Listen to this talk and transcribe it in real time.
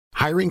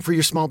Hiring for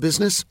your small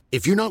business?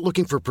 If you're not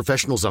looking for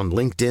professionals on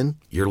LinkedIn,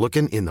 you're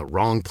looking in the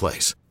wrong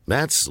place.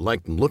 That's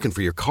like looking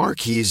for your car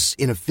keys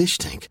in a fish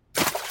tank.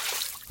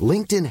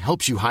 LinkedIn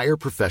helps you hire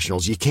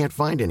professionals you can't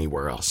find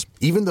anywhere else,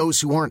 even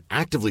those who aren't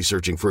actively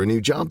searching for a new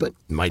job but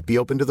might be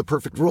open to the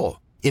perfect role.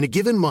 In a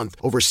given month,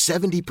 over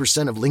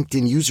 70% of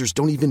LinkedIn users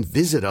don't even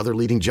visit other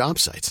leading job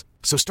sites.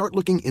 So start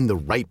looking in the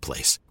right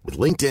place. With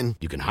LinkedIn,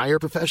 you can hire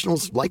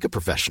professionals like a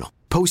professional.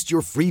 Post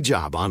your free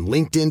job on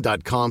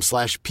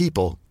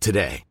linkedin.com/people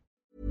today.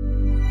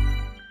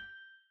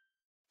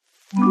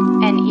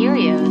 An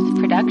Erios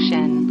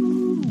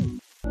production.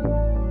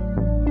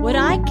 Would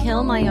I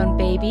kill my own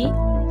baby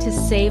to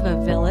save a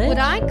village? Would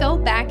I go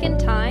back in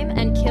time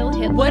and kill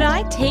Hitler? Would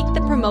I take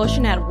the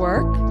promotion at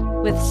work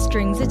with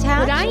strings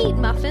attached? Would I eat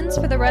muffins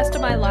for the rest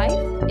of my life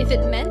if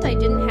it meant I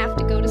didn't have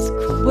to go to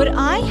school? Would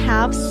I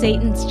have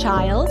Satan's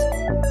child?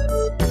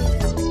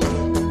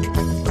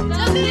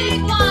 The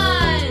big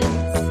ones!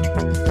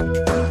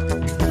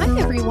 Hi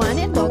everyone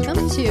and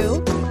welcome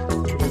to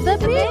The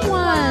Big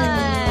Ones!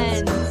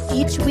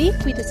 Each week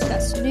we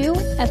discuss new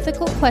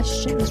ethical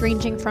questions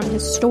ranging from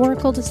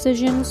historical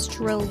decisions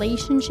to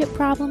relationship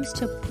problems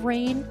to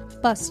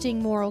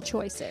brain-busting moral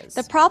choices.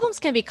 The problems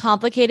can be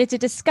complicated to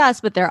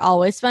discuss, but they're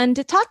always fun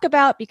to talk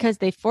about because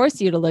they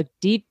force you to look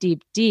deep,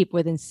 deep, deep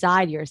within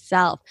inside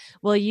yourself.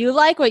 Will you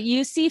like what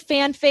you see,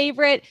 fan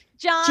favorite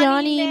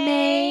Jonny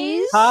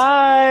Mais?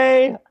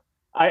 Hi!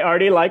 I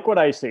already like what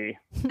I see.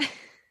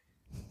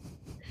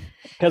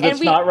 Because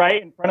it's not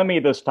right in front of me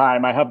this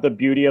time. I have the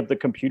beauty of the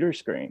computer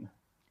screen.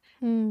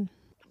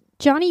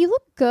 Johnny, you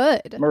look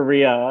good.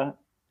 Maria.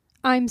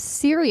 I'm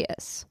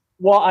serious.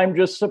 Well, I'm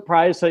just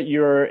surprised that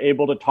you're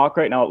able to talk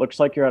right now. It looks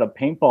like you're at a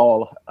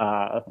paintball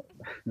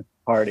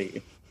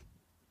party.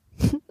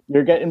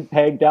 You're getting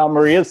pegged down.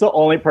 Maria's the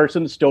only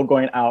person still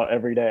going out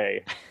every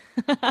day.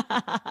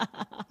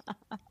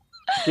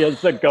 She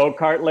has the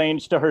go-kart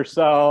lanes to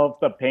herself,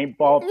 the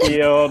paintball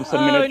fields, the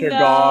miniature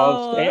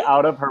golf. Stay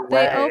out of her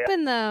way.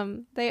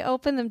 They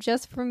open them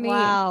just for me.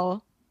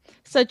 Wow.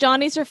 So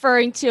Johnny's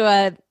referring to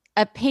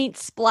a paint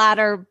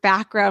splatter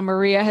background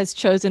Maria has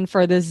chosen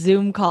for this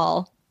Zoom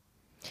call.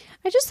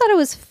 I just thought it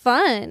was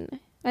fun.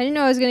 I didn't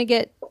know I was going to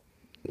get,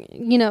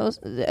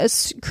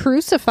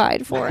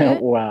 crucified for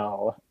it.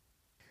 Wow.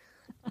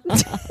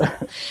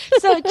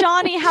 So,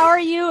 Johnny, how are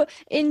you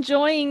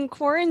enjoying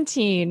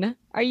quarantine?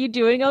 Are you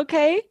doing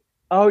okay?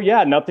 Oh,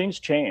 yeah. Nothing's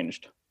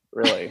changed,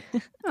 really.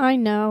 I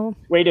know.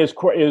 Wait, is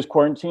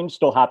quarantine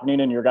still happening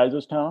in your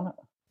guys' town?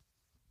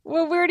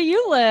 Well, where do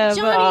you live?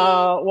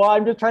 Well,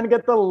 I'm just trying to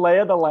get the lay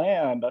of the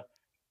land.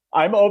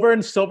 I'm over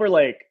in Silver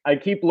Lake. I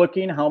keep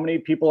looking how many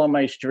people on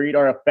my street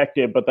are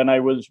affected, but then I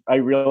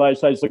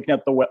realized I was looking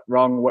at the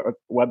wrong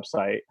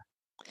website.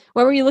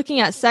 What were you looking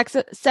at? Sex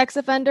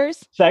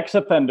offenders? Sex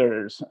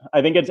offenders.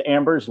 I think it's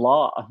Amber's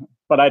Law,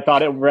 but I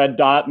thought it red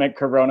dot meant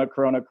corona.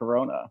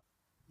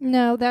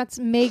 No, that's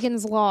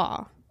Megan's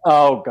Law.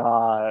 Oh,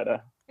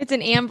 God. It's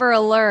an Amber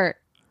Alert.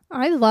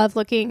 I love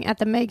looking at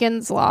the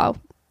Megan's Law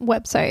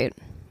website.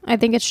 I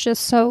think it's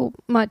just so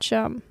much,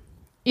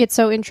 it's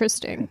so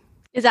interesting.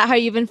 Is that how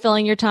you've been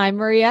filling your time,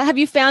 Maria? Have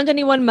you found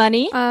anyone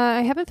money?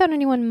 I haven't found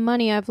anyone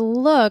money. I've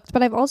looked,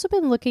 but I've also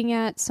been looking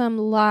at some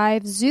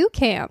live zoo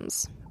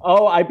cams.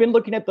 Oh, I've been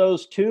looking at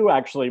those too,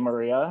 actually,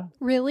 Maria.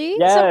 Really?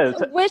 Yes.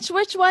 So which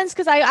ones?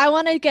 Because I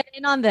want to get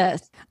in on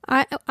this.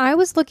 I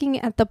was looking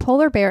at the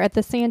polar bear at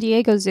the San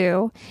Diego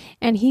Zoo,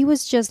 and he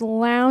was just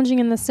lounging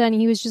in the sun.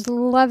 He was just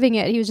loving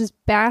it. He was just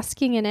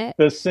basking in it.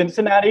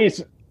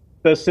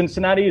 The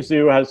Cincinnati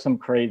Zoo has some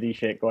crazy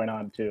shit going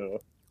on too.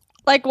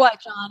 Like what,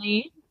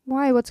 Johnny?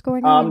 Why? What's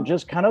going on?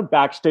 Just kind of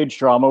backstage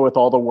drama with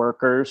all the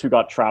workers who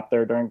got trapped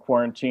there during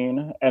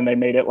quarantine, and they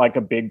made it like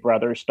a Big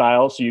Brother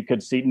style, so you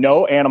could see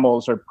no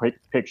animals are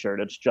pictured.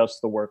 It's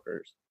just the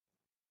workers.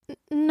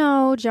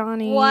 No,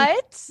 Johnny.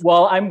 What?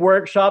 Well, I'm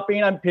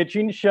workshopping. I'm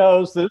pitching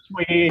shows this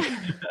week.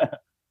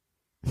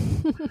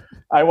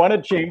 I want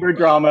a chamber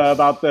drama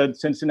about the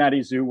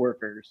Cincinnati Zoo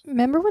workers.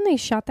 Remember when they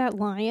shot that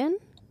lion?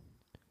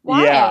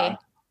 Why? Yeah.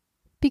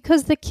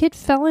 Because the kid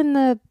fell in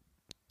the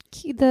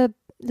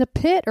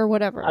pit or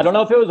whatever. I don't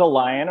know if it was a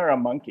lion or a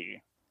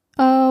monkey.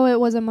 Oh, it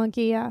was a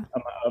monkey, yeah.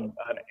 An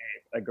ape,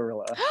 a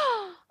gorilla.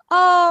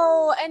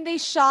 Oh, and they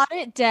shot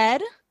it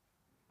dead?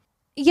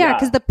 Yeah,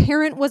 because the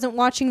parent wasn't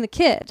watching the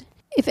kid.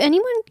 If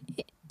anyone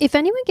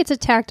gets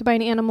attacked by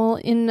an animal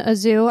in a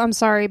zoo, I'm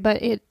sorry,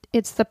 but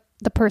it's the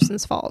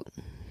person's fault.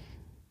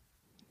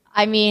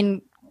 I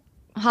mean,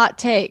 hot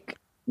take.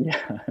 Yeah.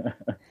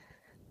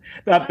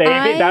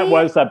 That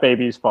was that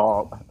baby's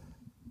fault.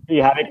 He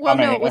had it coming. Well,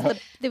 no, it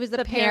was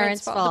the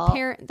parent's fault.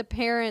 The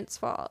parent's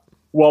fault.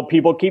 Well,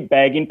 people keep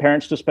begging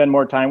parents to spend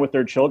more time with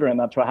their children.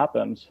 That's what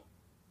happens.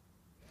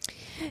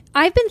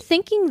 I've been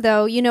thinking,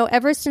 though,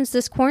 ever since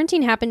this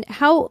quarantine happened,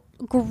 how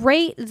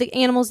great the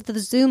animals at the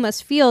zoo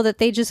must feel that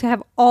they just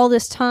have all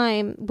this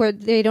time where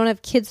they don't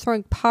have kids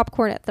throwing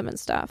popcorn at them and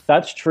stuff.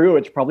 That's true.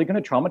 It's probably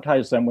going to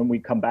traumatize them when we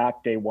come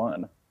back day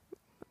one.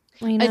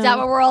 I know. Is that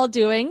what we're all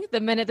doing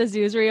the minute the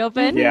zoos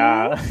reopen?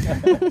 Yeah.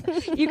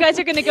 You guys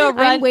are going to go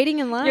run. I'm waiting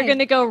in line. You're going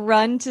to go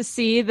run to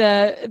see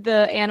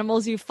the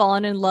animals you've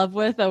fallen in love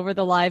with over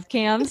the live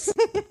cams.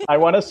 I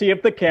want to see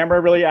if the camera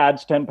really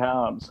adds 10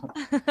 pounds.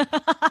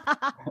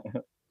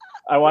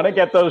 I want to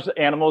get those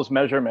animals'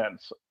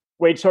 measurements.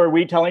 Wait, so are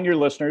we telling your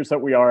listeners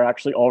that we are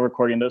actually all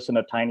recording this in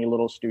a tiny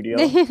little studio?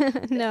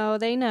 No,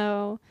 they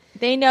know.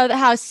 They know that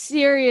how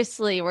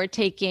seriously we're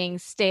taking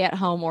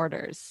stay-at-home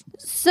orders.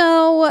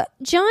 So,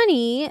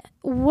 Johnny,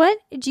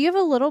 do you have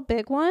a little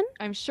big one?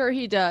 I'm sure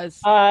he does.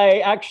 I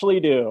actually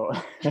do.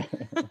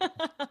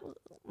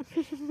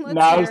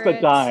 Now's the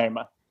time.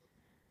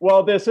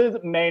 Well,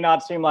 may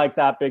not seem like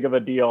that big of a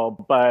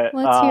deal, but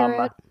let's hear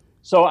it.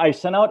 So I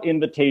sent out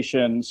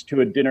invitations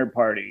to a dinner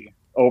party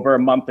over a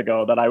month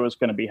ago that I was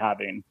going to be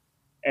having.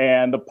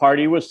 And the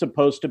party was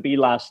supposed to be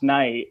last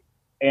night,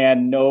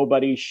 and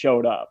nobody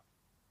showed up.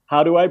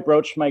 How do I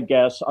broach my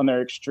guests on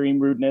their extreme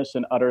rudeness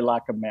and utter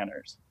lack of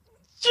manners?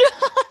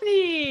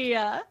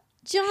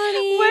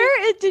 Johnny!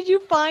 Where did you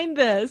find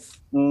this?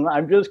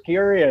 I'm just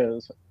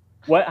curious.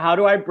 How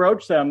do I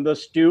broach them? The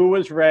stew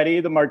was ready.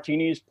 The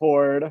martinis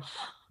poured.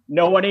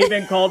 No one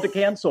even called to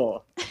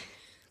cancel.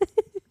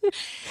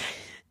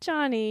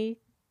 Johnny.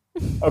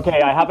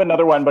 Okay, I have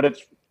another one, but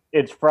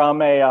it's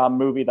from a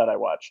movie that I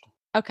watched.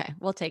 Okay,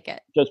 we'll take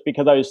it. Just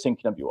because I was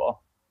thinking of you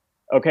all.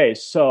 Okay,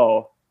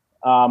 so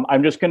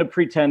I'm just going to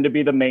pretend to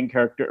be the main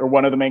character or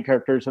one of the main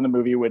characters in the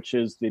movie, which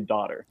is the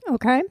daughter.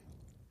 Okay.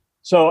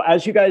 So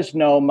as you guys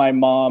know, my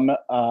mom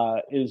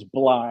is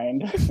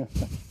blind.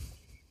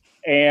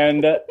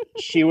 And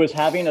she was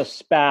having a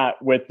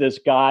spat with this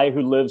guy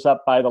who lives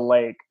up by the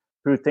lake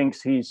who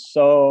thinks he's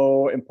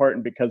so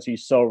important because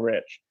he's so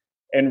rich.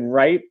 And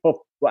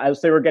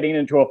as they were getting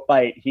into a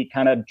fight, he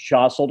kind of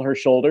jostled her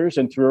shoulders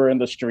and threw her in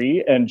the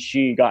street, and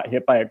she got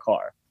hit by a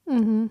car.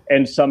 Mm-hmm.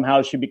 And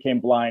somehow she became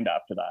blind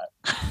after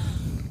that.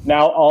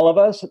 Now, all of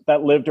us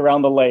that lived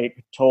around the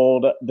lake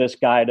told this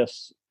guy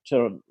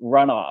to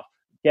run off,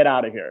 get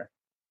out of here.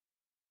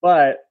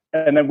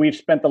 And then we've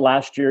spent the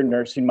last year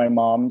nursing my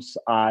mom's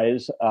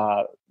eyes,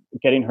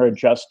 getting her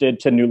adjusted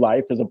to new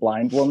life as a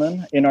blind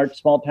woman in our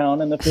small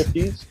town in the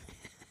 50s.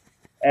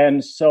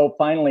 And so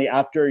finally,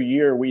 after a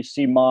year, we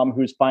see mom,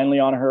 who's finally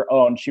on her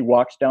own. She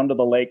walks down to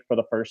the lake for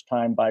the first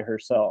time by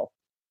herself.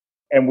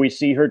 And we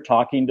see her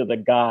talking to the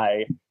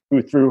guy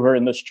who threw her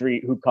in the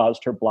street, who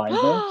caused her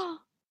blindness.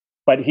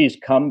 But he's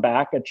come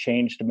back a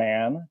changed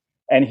man.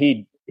 And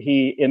he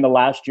in the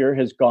last year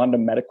has gone to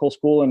medical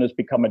school and has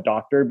become a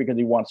doctor because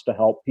he wants to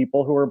help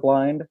people who are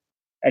blind.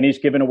 And he's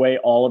given away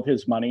all of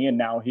his money, and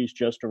now he's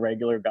just a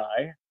regular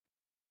guy.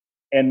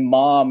 And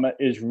mom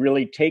is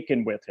really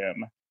taken with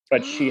him,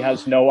 but she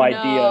has no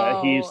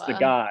idea he's the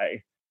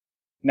guy.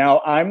 Now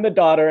I'm the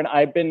daughter, and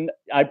I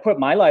put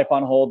my life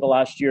on hold the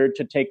last year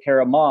to take care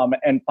of mom.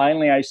 And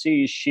finally I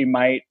see she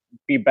might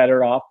be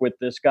better off with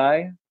this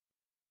guy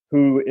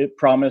who it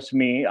promised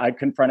me. I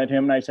confronted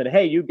him and I said,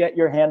 hey, you get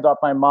your hands off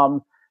my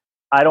mom.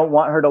 I don't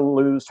want her to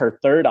lose her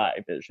third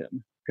eye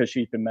vision because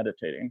she's been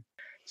meditating.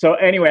 So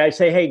anyway, I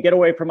say, hey, get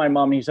away from my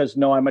mom. He says,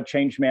 no, I'm a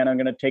changed man. I'm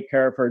going to take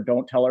care of her.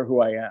 Don't tell her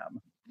who I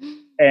am.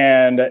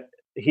 And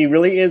he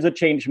really is a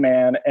changed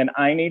man. And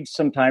I need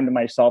some time to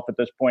myself at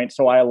this point.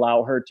 So I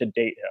allow her to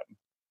date him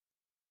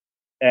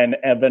and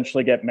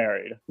eventually get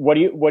married. What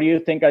do you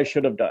think I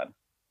should have done?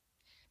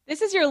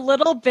 This is your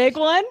little big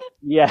one?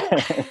 Yeah.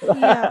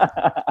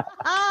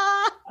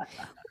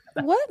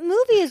 What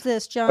movie is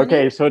this, Johnny?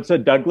 Okay, so it's a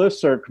Douglas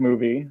Sirk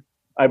movie.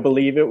 I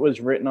believe it was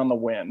Written on the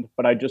Wind,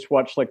 but I just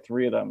watched like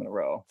 3 of them in a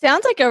row.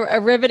 Sounds like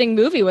a riveting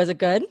movie. Was it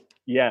good?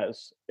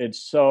 Yes, it's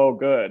so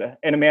good.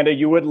 And Amanda,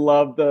 you would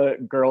love the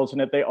girls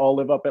in it. They all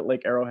live up at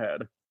Lake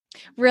Arrowhead.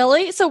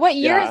 Really? So what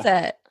year is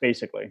it?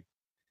 Basically.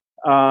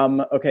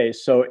 Okay,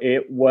 so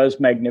it was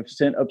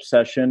Magnificent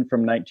Obsession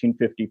from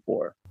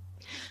 1954.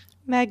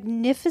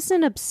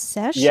 Magnificent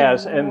Obsession?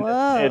 Yes, and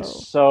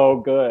it's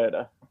so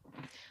good.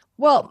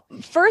 Well,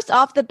 first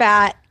off the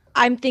bat,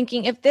 I'm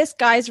thinking if this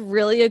guy's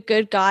really a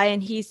good guy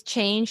and he's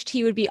changed,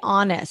 he would be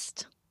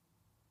honest.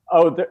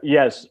 Oh,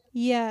 yes.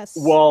 Yes.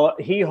 Well,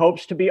 he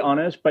hopes to be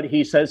honest, but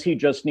he says he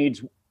just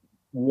needs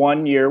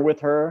 1 year with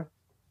her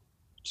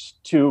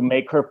to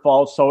make her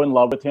fall so in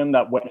love with him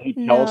that when he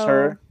tells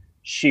her,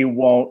 she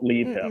won't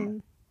leave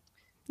him.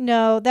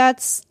 No,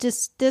 that's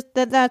just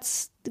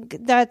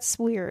that's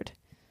weird.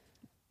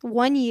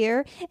 1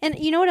 year. And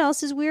you know what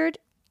else is weird?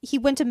 He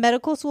went to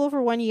medical school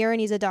for 1 year and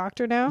he's a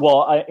doctor now.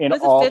 Well, in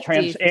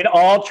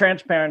all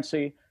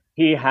transparency,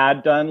 he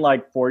had done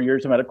like 4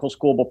 years of medical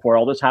school before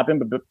all this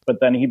happened, but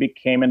then he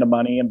became into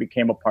money and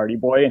became a party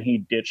boy, and he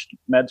ditched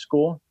med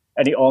school,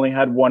 and he only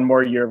had 1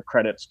 more year of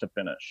credits to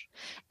finish.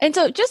 And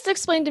so just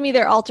explain to me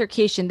their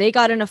altercation. They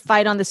got in a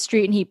fight on the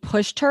street and he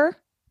pushed her?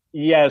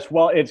 Yes,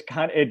 well,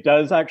 it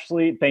does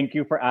actually. Thank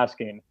you for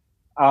asking.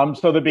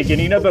 So the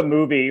beginning of the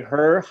movie,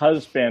 her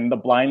husband, the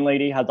blind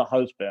lady, has a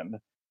husband,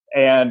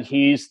 and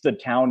he's the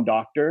town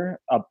doctor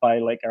up by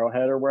Lake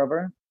Arrowhead or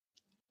wherever.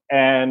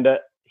 And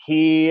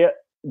he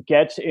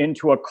gets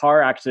into a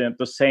car accident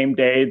the same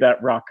day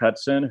that Rock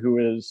Hudson, who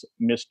is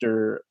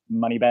Mr.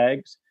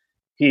 Moneybags,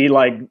 he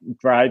like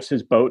drives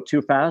his boat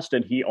too fast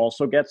and he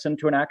also gets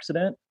into an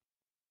accident.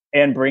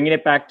 And bringing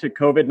it back to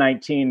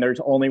COVID-19, there's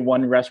only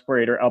one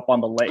respirator up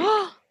on the lake.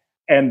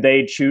 And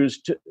the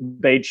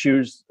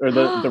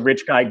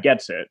rich guy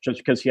gets it just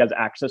because he has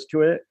access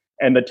to it.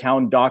 And the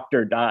town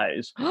doctor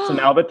dies. So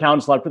now the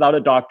town's left without a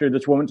doctor.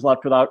 This woman's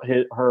left without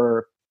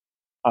her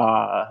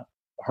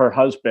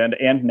husband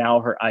and now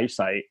her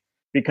eyesight,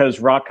 because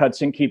Rock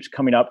Hudson keeps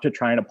coming up to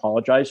try and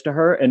apologize to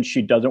her, and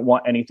she doesn't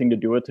want anything to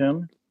do with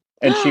him.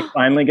 And she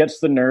finally gets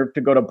the nerve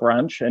to go to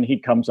brunch, and he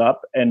comes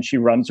up and she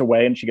runs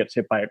away and she gets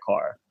hit by a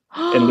car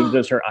and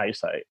loses her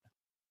eyesight.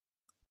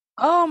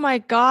 Oh my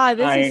God,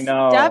 this is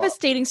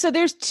devastating. So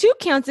there's 2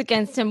 counts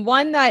against him.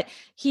 One, that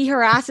he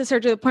harasses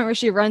her to the point where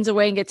she runs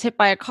away and gets hit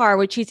by a car,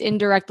 which he's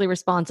indirectly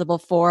responsible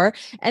for.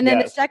 And then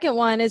the second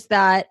one is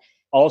that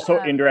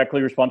also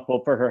indirectly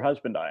responsible for her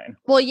husband dying.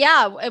 Well,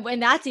 yeah,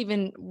 and that's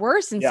even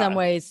worse in some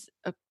ways.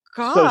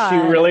 God. So she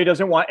really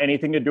doesn't want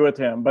anything to do with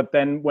him. But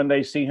then when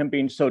they see him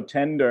being so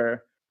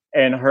tender,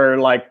 and her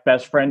like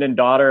best friend and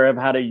daughter have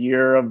had a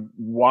year of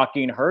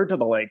walking her to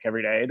the lake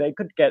every day, they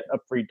could get a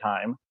free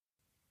time.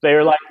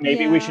 They're like,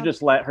 maybe we should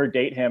just let her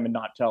date him and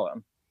not tell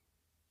him.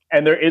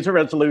 And there is a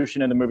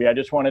resolution in the movie. I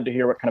just wanted to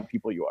hear what kind of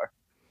people you are.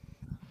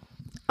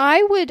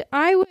 I would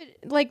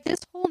like, this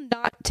whole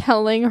not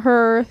telling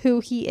her who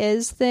he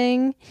is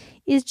thing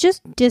is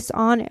just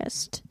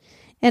dishonest.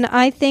 And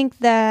I think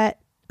that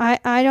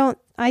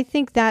I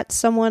think that's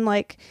someone,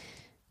 like,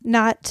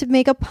 not to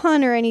make a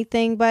pun or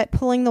anything, but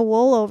pulling the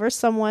wool over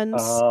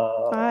someone's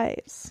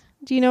eyes.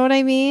 Do you know what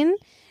I mean?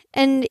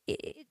 And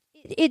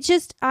it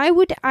just, I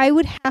would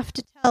have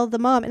to tell the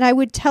mom, and I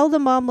would tell the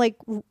mom like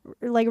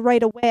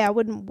right away. I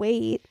wouldn't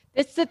wait.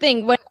 It's the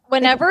thing,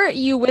 whenever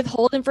you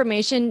withhold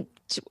information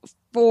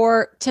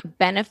to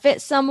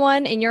benefit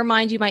someone, in your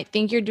mind you might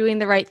think you're doing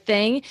the right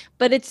thing,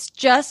 but it's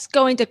just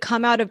going to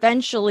come out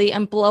eventually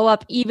and blow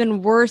up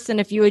even worse than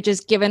if you had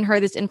just given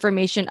her this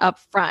information up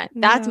front.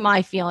 That's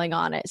my feeling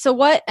on it. So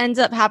what ends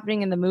up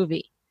happening in the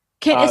movie?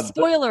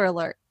 Spoiler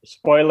alert.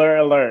 Spoiler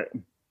alert.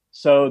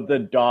 So the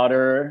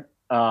daughter,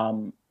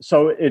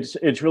 so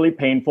it's really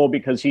painful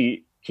because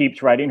he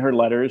keeps writing her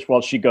letters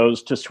while she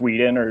goes to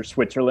Sweden or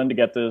Switzerland to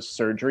get this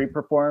surgery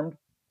performed.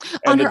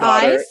 On her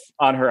eyes?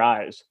 On her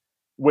eyes,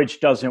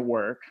 which doesn't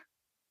work.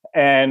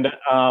 And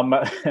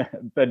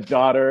the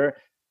daughter,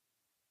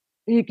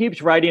 he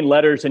keeps writing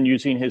letters and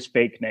using his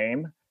fake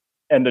name.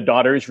 And the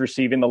daughter is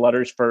receiving the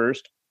letters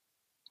first.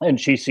 And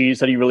she sees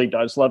that he really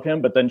does love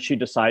him. But then she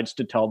decides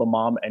to tell the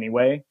mom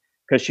anyway,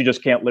 because she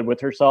just can't live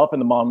with herself.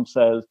 And the mom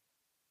says,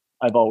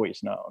 I've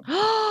always known.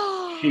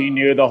 She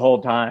knew the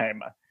whole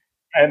time.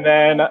 And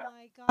then... Oh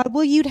my God.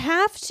 Well, you'd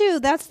have to.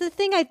 That's the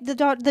thing. The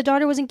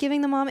daughter wasn't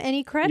giving the mom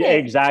any credit. Yeah,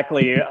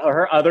 exactly.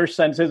 Her other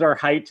senses are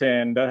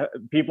heightened.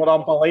 People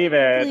don't believe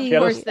it. She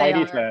had a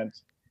spidey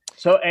sense.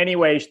 So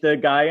anyways, the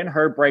guy and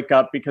her break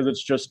up because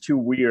it's just too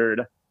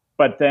weird.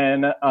 But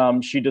then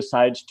she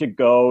decides to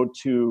go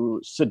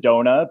to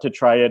Sedona to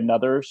try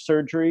another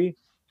surgery.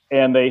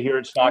 And they hear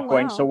it's not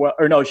going so well.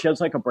 Or no, she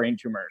has like a brain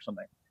tumor or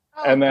something.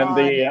 Oh, and then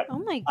oh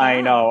my God.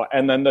 I know.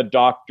 And then the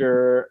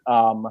doctor,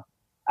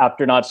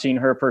 after not seeing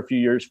her for a few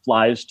years,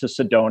 flies to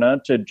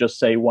Sedona to just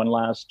say one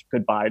last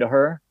goodbye to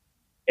her.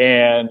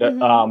 And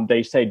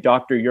they say,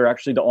 doctor, you're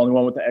actually the only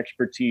one with the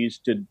expertise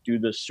to do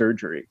this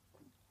surgery,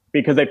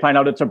 because they find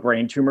out it's a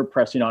brain tumor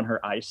pressing on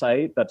her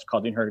eyesight that's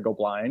causing her to go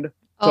blind.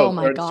 Oh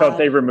my God. So if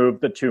they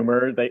remove the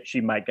tumor, she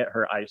might get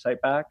her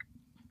eyesight back.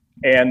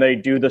 And they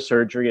do the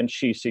surgery and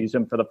she sees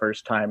him for the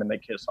first time and they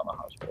kiss on the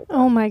hospital.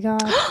 Oh my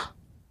God.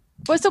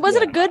 So was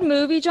it a good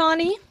movie,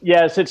 Johnny?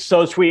 Yes, it's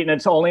so sweet. And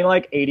it's only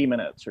like 80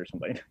 minutes or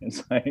something.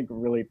 It's like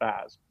really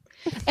fast.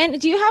 And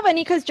do you have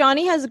any, because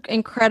Johnny has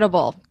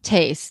incredible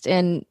taste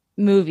in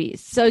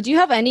movies. So do you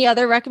have any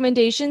other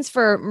recommendations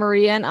for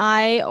Maria and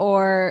I,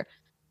 or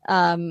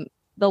the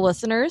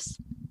listeners?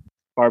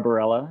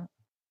 Barbarella?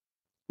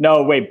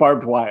 No, wait,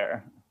 Barbed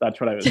Wire. That's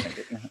what I was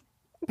thinking.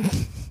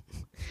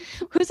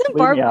 Who's in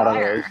Barbed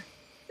Wire?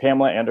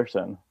 Pamela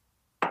Anderson.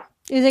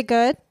 Is it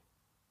good?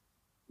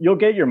 You'll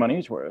get your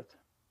money's worth.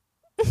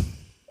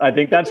 I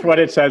think that's what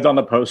it says on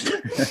the poster.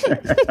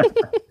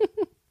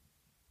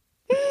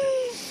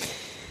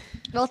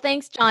 Well,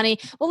 thanks, Johnny.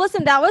 Well,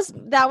 listen, that was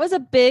a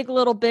big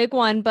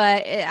one,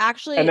 but it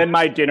actually. And then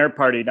my dinner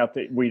party.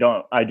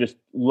 I just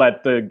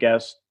let the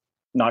guests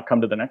not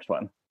come to the next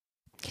one.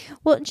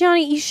 Well,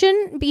 Johnny, you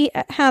shouldn't be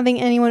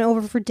having anyone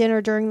over for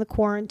dinner during the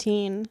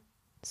quarantine.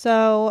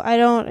 So I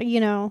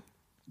don't,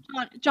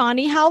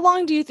 Johnny, how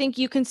long do you think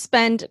you can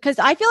spend? Because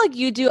I feel like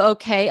you do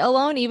okay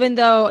alone, even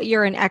though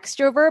you're an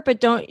extrovert. But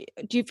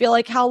do you feel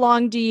like how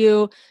long do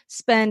you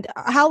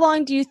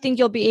think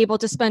you'll be able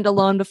to spend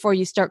alone before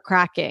you start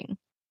cracking?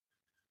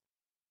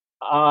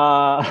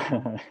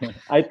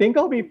 I think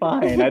I'll be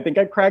fine. I think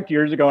I cracked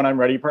years ago and I'm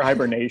ready for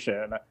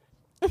hibernation.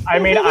 I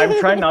mean, I'm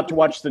trying not to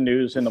watch the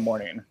news in the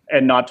morning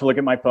and not to look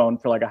at my phone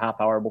for like a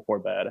half hour before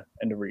bed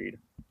and to read.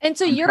 And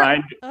so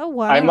oh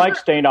wow. I'm like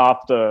staying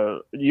off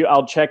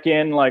I'll check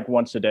in like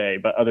once a day,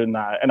 but other than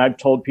that, and I've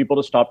told people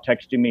to stop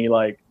texting me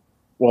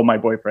my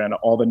boyfriend,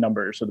 all the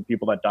numbers of the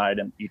people that died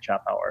in each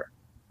half hour.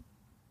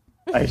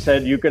 I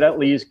said, you could at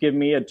least give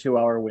me a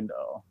 2-hour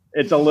window.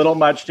 It's a little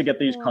much to get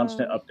these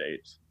constant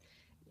updates.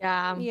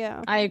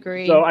 Yeah, I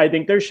agree. So I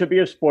think there should be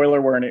a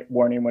spoiler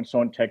warning when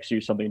someone texts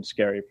you something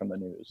scary from the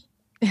news.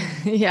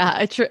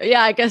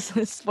 I guess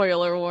a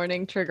spoiler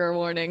warning, trigger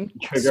warning.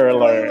 Trigger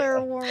alert.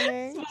 Spoiler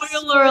warning.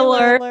 Spoiler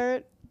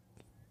alert.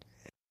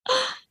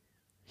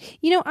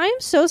 You know, I'm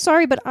so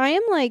sorry, but I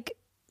am like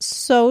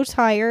so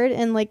tired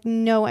and like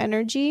no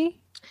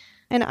energy.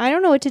 And I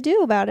don't know what to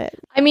do about it.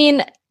 I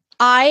mean,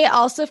 I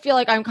also feel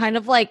like I'm kind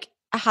of like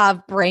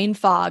have brain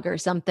fog or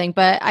something,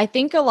 but I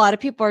think a lot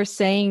of people are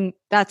saying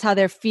that's how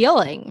they're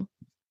feeling.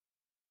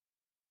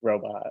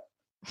 Robot.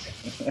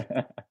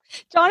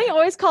 Johnny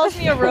always calls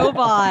me a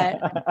robot.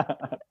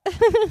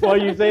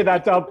 Well, you say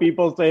that's how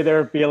people say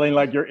they're feeling,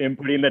 like you're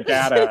inputting the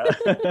data.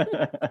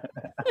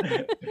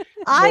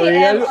 I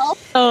am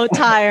also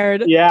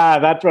tired. Yeah,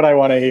 that's what I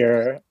want to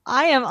hear.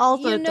 I am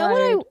also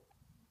tired.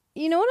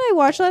 You know what I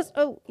watched last?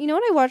 Oh, you know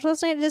what I watched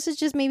last night? This is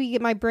just maybe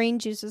get my brain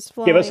juices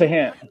flowing. Give us a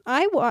hint.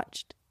 I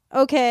watched.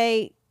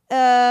 Okay,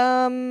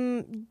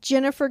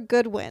 Jennifer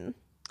Goodwin.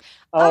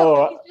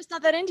 Oh, he's just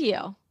not that into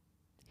you.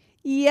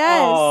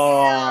 Yes.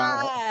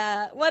 Oh.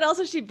 Yeah. What else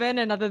has she been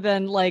in other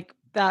than like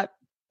that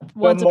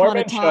Once Upon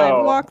a Time?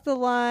 Show. Walk the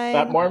Line.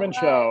 That Mormon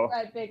show.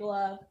 Right, Big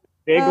Love.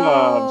 Big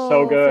Love.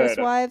 So good. First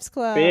Wives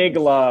Club. Big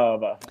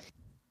Love.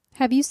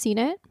 Have you seen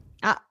it?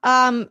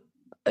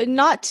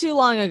 Not too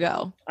long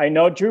ago. I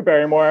know Drew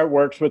Barrymore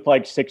works with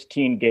like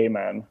 16 gay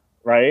men,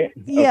 right?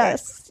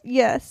 Yes. Okay.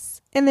 Yes.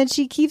 And then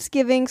she keeps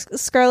giving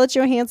Scarlett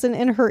Johansson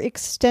and her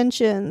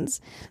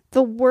extensions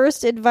the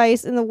worst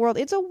advice in the world.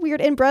 It's a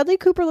weird... And Bradley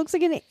Cooper looks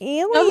like an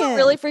alien. No, who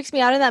really freaks me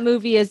out in that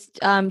movie is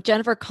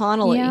Jennifer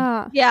Connelly.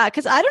 Yeah,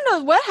 because I don't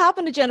know what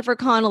happened to Jennifer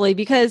Connelly,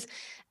 because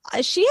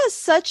she has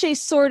such a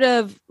sort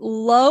of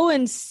low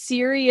and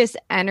serious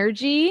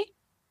energy.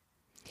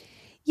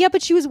 Yeah,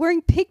 but she was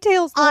wearing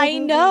pigtails. I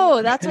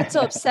know. That's what's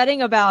so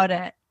upsetting about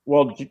it.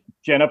 Well,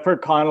 Jennifer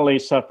Connelly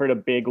suffered a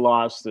big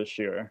loss this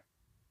year.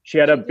 She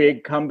had a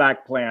big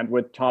comeback planned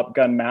with Top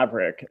Gun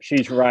Maverick.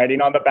 She's riding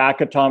on the back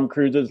of Tom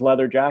Cruise's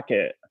leather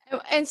jacket.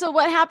 And so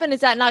what happened? Is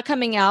that not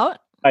coming out?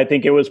 I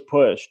think it was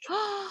pushed.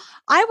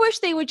 I wish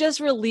they would just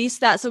release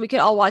that so we could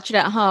all watch it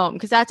at home,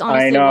 because that's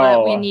honestly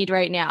what we need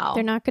right now.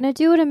 They're not going to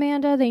do it,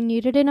 Amanda. They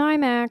need it in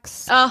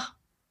IMAX.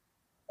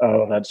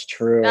 Oh, that's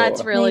true.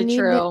 That's really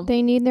true.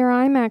 They need their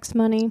IMAX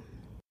money.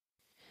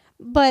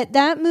 But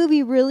that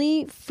movie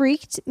really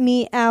freaked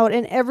me out,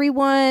 and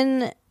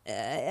everyone...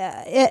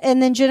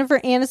 and then Jennifer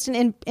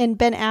Aniston and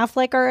Ben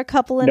Affleck are a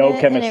couple in it. No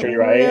chemistry,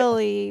 right?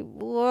 Really,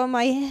 well,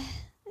 my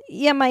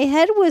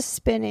head was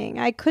spinning.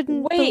 I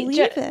couldn't believe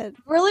it.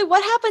 Really,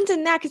 what happens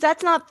in that? Because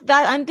that's not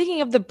that. I'm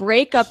thinking of the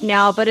breakup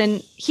now, but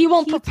he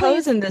won't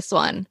propose in this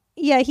one.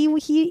 Yeah, he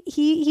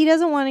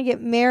doesn't want to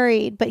get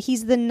married, but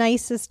he's the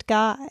nicest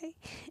guy,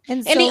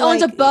 and he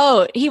owns a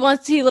boat. He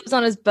lives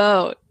on his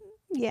boat.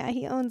 Yeah,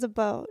 he owns a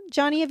boat.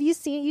 Johnny, have you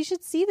seen it? You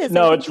should see this.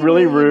 No, it's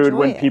really rude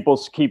when people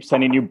keep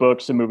sending you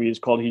books and movies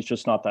called He's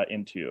Just Not That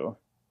Into You.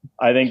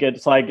 I think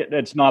it's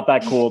it's not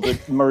that cool.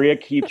 Maria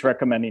keeps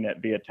recommending it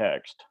via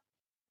text.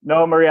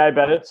 No, Maria, I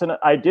bet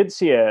I did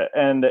see it,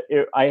 and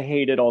I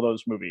hated all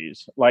those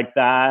movies like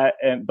that.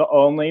 And the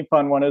only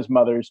fun one is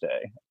Mother's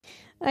Day.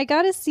 I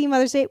got to see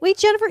Mother's Day. Wait,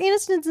 Jennifer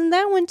Aniston's in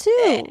that one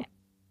too.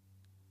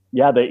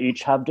 Yeah, they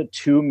each have the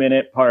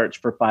 2-minute parts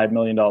for $5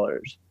 million.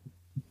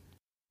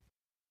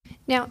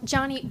 Now,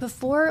 Johnny,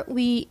 before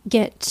we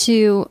get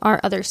to our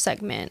other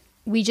segment,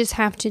 we just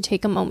have to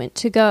take a moment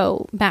to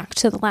go back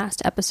to the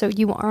last episode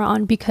you were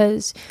on,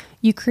 because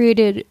you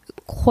created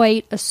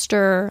quite a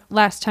stir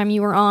last time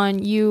you were on.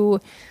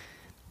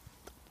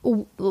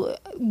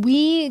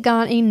 We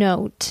got a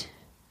note,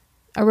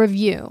 a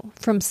review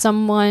from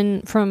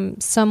someone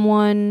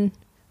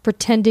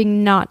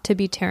pretending not to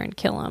be Taran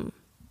Killam.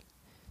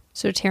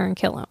 So Taran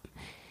Killam.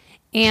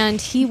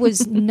 And he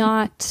was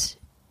not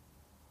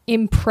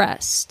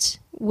impressed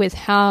with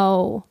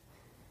how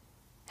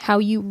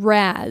you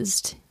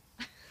razzed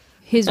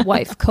his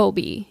wife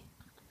Kobe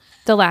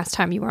the last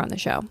time you were on the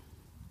show.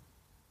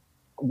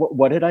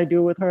 What did I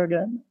do with her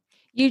again?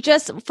 You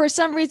just, for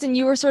some reason,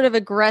 you were sort of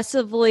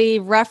aggressively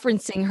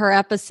referencing her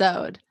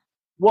episode.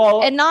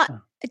 Well, and not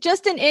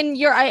just in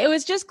your, it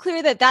was just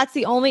clear that that's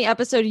the only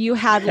episode you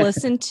had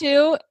listened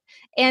to.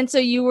 And so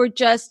you were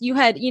just, you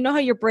know how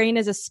your brain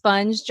is a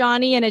sponge,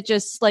 Johnny, and it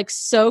just like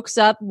soaks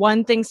up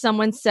one thing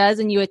someone says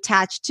and you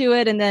attach to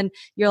it, and then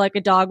you're like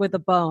a dog with a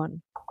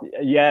bone.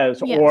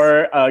 Yes.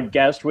 Or a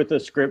guest with a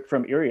script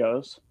from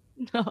Erios.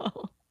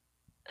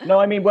 No,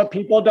 I mean, what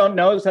people don't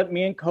know is that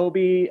me and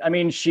Kobe, I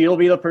mean, she'll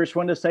be the first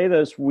one to say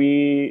this.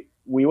 We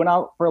went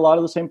out for a lot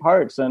of the same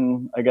parts,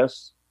 and I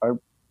guess our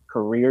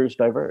careers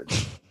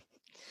diverged.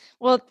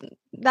 Well,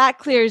 that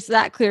clears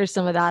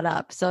some of that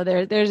up. So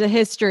there's a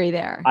history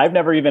there. I've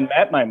never even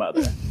met my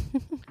mother.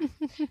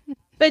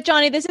 But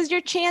Jonny, this is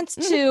your chance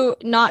to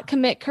not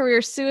commit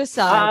career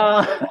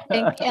suicide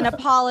and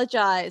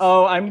apologize.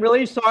 Oh, I'm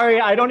really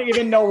sorry. I don't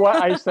even know what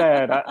I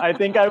said. I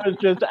think I was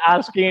just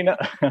asking.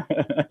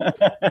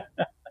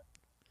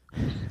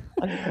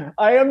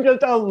 I am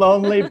just a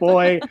lonely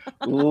boy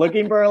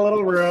looking for a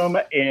little room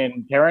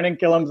in Taryn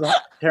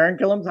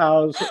Killam's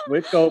house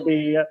with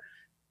Gobi.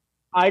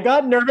 I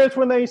got nervous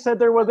when they said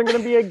there wasn't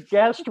going to be a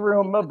guest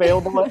room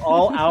available at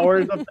all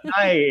hours of the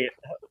night.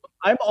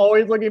 I'm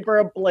always looking for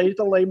a place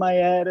to lay my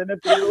head, and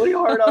it's really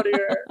hard out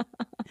here.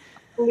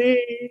 Please,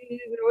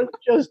 it was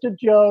just a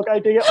joke. I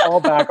take it all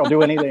back. I'll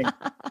do anything.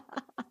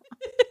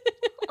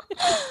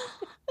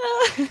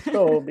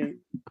 Gobi.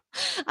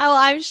 Oh,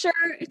 I'm sure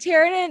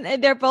Taryn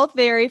and they're both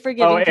very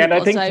forgiving. Oh, and people,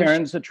 I think so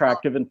Taryn's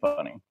attractive and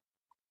funny.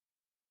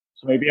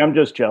 So maybe I'm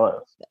just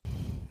jealous.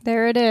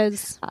 There it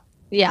is.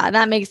 Yeah,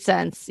 that makes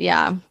sense.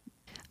 Yeah.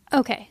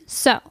 Okay,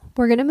 so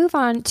we're going to move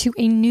on to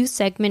a new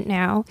segment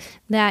now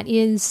that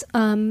is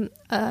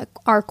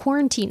our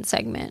quarantine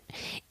segment.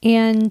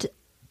 And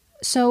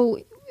so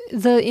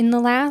in the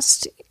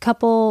last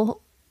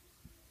couple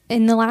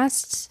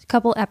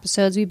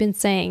episodes, we've been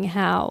saying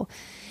how,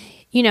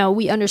 you know,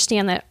 we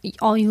understand that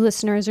all you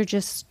listeners are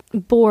just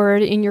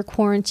bored in your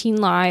quarantine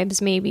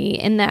lives, maybe,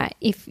 and that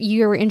if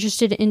you're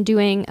interested in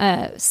doing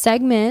a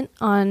segment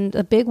on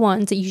the big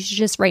ones, that you should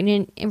just write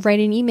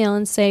an email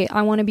and say,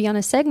 I want to be on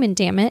a segment,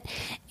 damn it.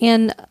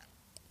 And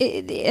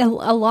a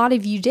lot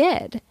of you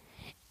did.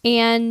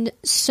 And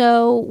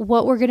so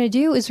what we're going to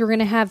do is we're going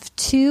to have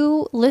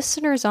 2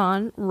 listeners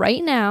on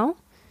right now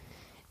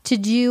to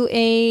do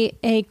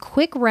a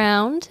quick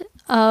round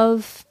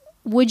of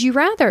Would You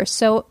Rather.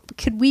 So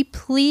could we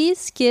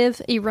please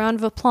give a round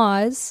of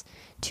applause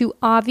to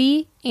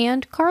Avi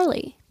and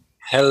Carly?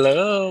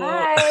 Hello.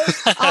 Hi.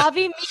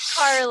 Avi, meet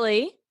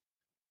Carly.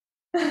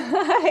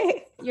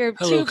 Hi. You're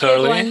Hello,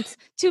 Carly.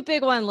 two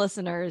big one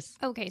listeners.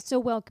 Okay, so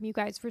welcome, you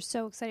guys. We're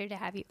so excited to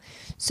have you.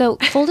 So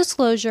full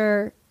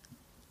disclosure,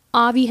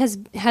 Avi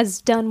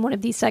has done one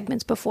of these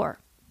segments before.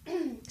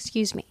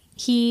 Excuse me.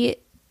 He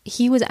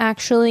was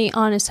actually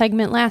on a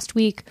segment last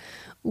week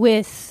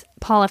with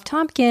Paul F.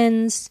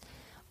 Tompkins,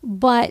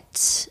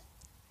 but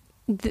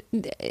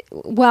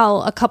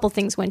a couple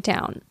things went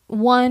down.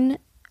 One,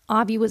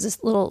 Avi was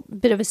a little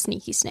bit of a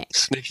sneaky snake.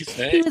 Sneaky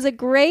snake. He was a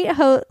great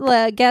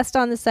guest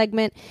on the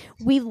segment.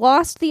 We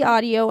lost the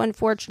audio,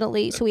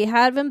 unfortunately, so we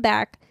had him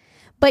back.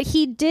 But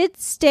he did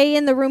stay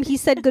in the room. He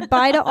said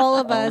goodbye to all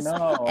of us,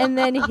 no. and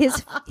then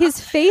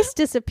his face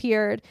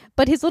disappeared,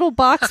 but his little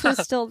box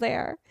was still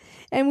there.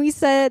 And we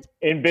said,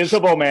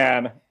 Invisible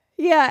Man.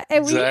 yeah.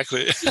 And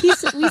Exactly.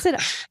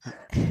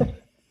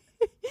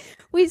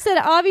 we said,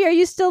 Avi, are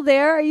you still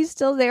there? Are you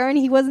still there? And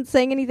he wasn't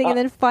saying anything. And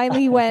then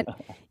finally he went,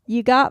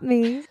 you got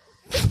me.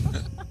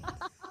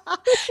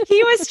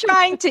 He was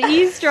trying to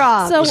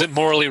eavesdrop. So, Was it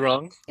morally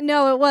wrong?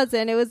 no, it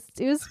wasn't. It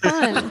was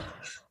fun.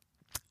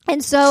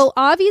 And so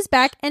Avi's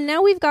back, and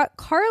now we've got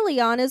Carly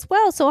on as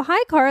well. So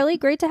hi, Carly.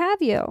 Great to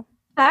have you.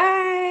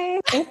 Hi.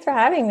 Thanks for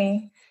having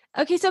me.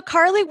 Okay, so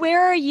Carly,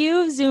 where are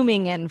you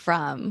zooming in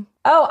from?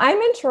 Oh, I'm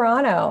in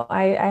Toronto.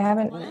 I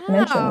haven't Wow.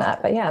 mentioned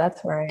that, but yeah,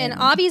 that's where I am. And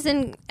Avi's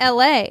in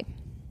LA.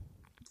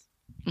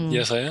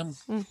 Yes, I am.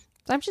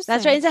 I'm just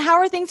That's saying. right. So how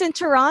are things in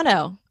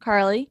Toronto,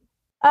 Carly?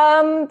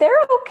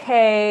 They're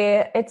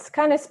okay. It's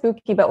kind of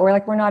spooky, but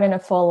we're not in a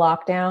full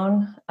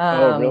lockdown.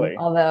 Oh, really?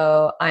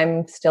 Although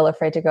I'm still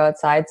afraid to go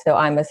outside, so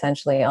I'm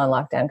essentially on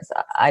lockdown because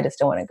I just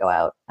don't want to go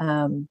out.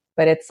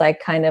 But it's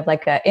like kind of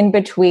like a in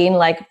between,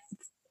 like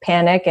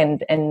panic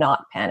and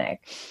not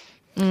panic.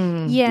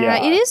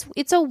 Yeah, it is.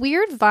 It's a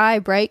weird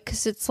vibe, right?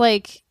 Because it's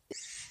like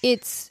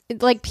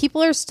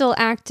people are still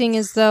acting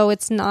as though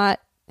it's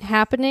not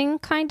happening,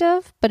 kind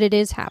of, but it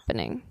is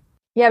happening.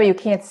 Yeah, but you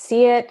can't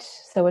see it,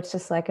 so it's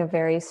just like a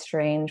very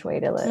strange way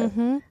to live.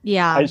 Mm-hmm.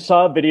 Yeah. I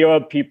saw a video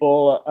of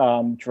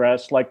people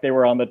dressed like they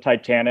were on the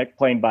Titanic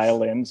playing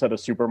violins at a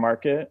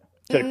supermarket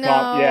to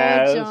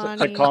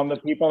calm the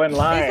people in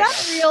line. Is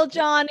that real,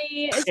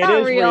 Jonny? Is It that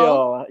is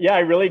real. Yeah, I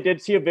really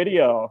did see a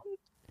video.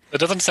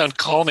 That doesn't sound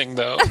calming,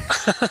 though.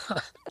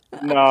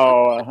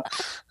 No.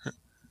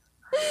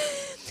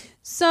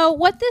 So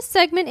what this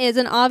segment is,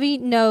 and Avi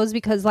knows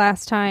because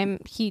last time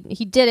he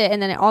did it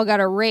and then it all got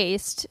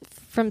erased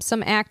from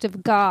some act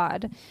of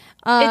God.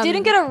 It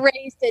didn't get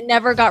erased. It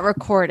never got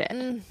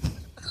recorded.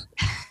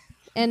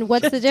 And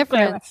what's the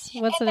difference?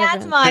 What's the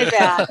That's difference? my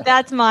bad.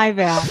 That's my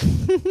bad.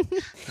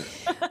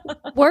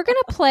 We're going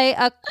to play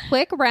a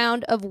quick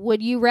round of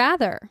Would You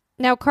Rather.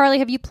 Now, Carly,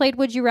 have you played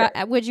Would You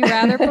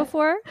Rather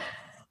before?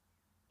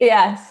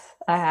 Yes,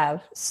 I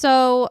have.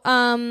 So,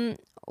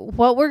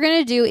 what we're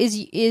going to do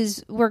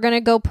is we're going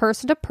to go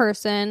person to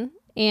person,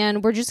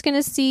 and we're just going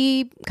to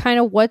see kind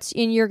of what's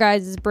in your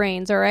guys'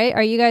 brains, all right?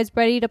 Are you guys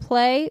ready to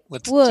play?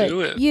 Let's Would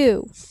do it.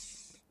 you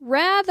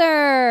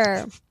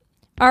rather?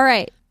 All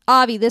right,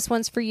 Avi, this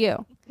one's for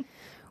you.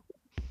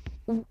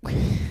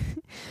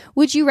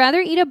 Would you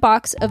rather eat a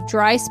box of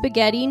dry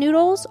spaghetti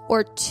noodles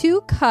or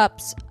 2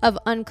 cups of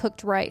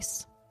uncooked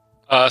rice?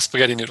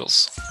 Spaghetti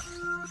noodles.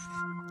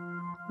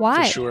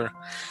 Why? For sure.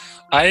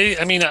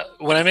 I mean,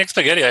 when I make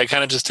spaghetti, I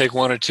kind of just take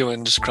 1 or 2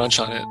 and just crunch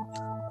on it.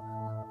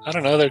 I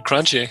don't know. They're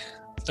crunchy.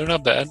 They're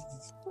not bad.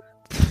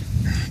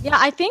 Yeah,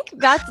 I think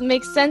that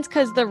makes sense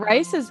because the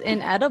rice is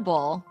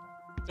inedible.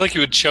 I feel like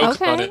you would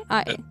choke on it.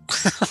 I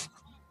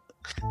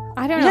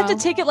don't You know. have to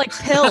take it like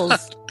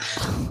pills.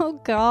 Oh,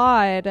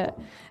 God.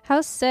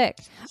 How sick.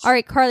 All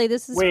right, Carly,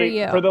 this is for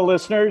you. For the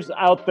listeners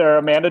out there,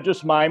 Amanda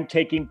just mimed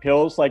taking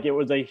pills like it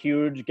was a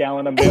huge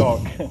gallon of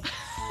milk.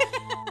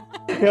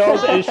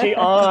 Pills is she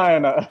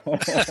on? A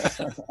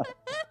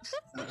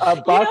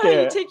bucket. You know how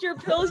you take your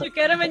pills, you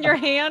get them in your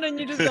hand, and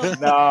you just go.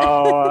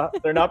 No,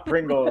 they're not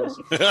Pringles.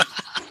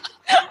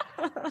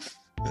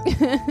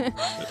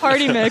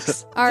 Party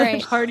mix. All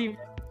right. Party.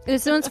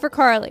 This one's for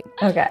Carly.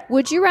 Okay.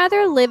 Would you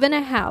rather live in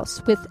a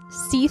house with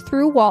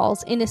see-through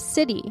walls in a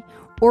city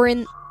or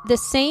in the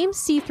same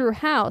see-through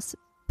house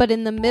but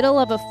in the middle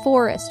of a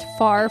forest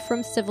far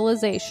from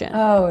civilization?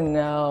 Oh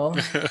no.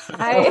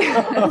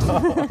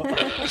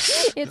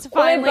 It's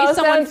finally both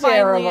someone sound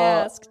finally terrible.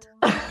 asked.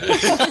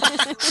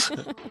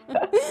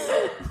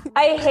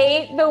 I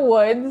hate the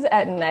woods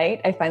at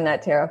night. I find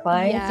that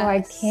terrifying. Yes.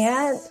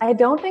 So I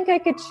don't think I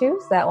could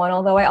choose that one.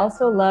 Although I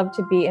also love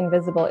to be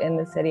invisible in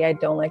the city. I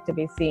don't like to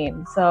be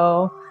seen.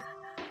 So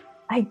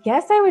I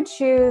guess I would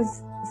choose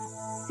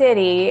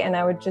city, and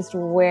I would just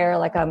wear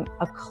like a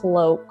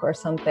cloak or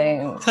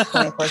something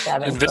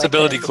 24/7.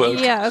 Invisibility cloak.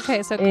 Yeah,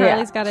 okay, so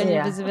Carly's got an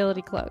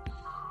invisibility cloak.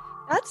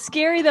 That's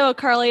scary, though,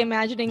 Carly,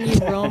 imagining you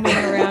roaming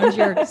around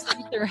your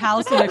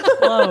house in a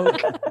cloak.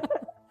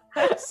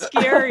 That's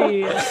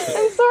scary.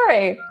 I'm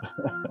sorry.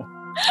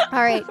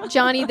 All right,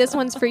 Johnny, this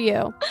one's for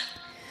you.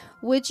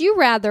 Would you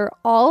rather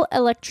I'll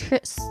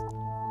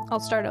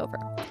start over.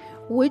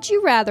 Would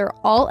you rather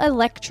all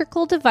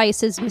electrical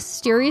devices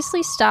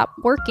mysteriously stop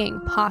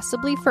working,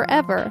 possibly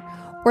forever,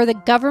 or the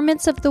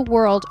governments of the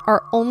world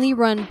are only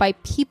run by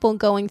people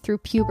going through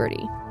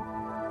puberty?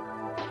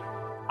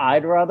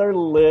 I'd rather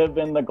live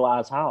in the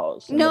glass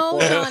house. No,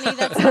 Johnny,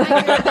 that's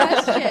not your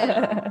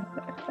question.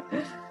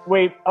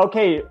 Wait,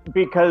 okay,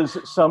 because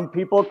some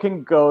people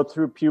can go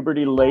through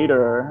puberty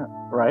later,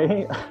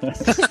 right?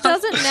 It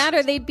doesn't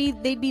matter. They'd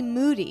be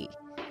moody.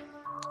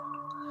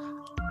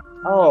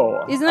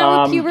 Oh, isn't that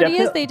what puberty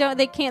is?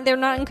 They're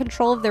not in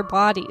control of their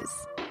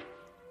bodies.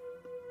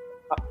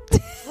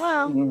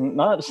 Well,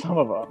 not some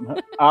of them.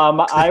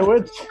 I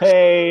would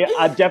say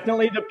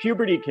definitely the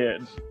puberty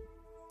kids.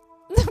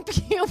 The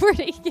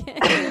puberty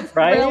kids,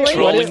 right? Really?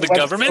 Controlling the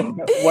government?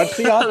 What's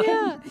the option?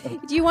 Yeah.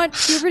 Do you want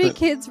puberty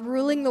kids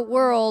ruling the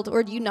world,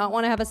 or do you not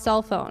want to have a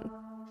cell phone?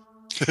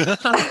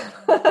 That's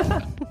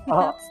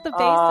the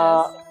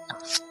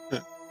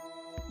basis.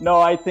 No,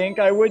 I think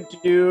I would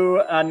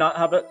do not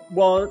have a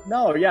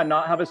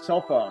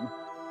cell phone.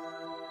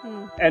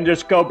 And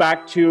just go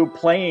back to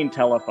playing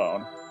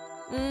telephone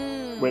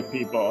with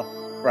people,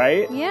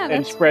 right? Yeah,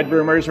 and spread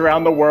rumors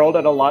around the world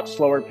at a lot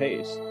slower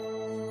pace.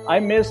 I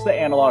miss the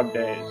analog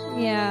days.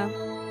 Yeah.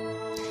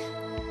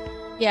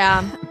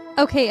 yeah.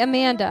 Okay,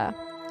 Amanda,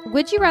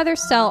 would you rather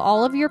sell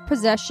all of your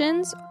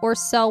possessions or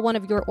sell one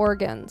of your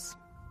organs?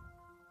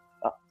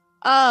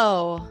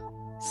 Oh.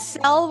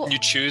 Sell. You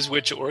choose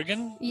which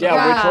organ?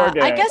 Yeah, which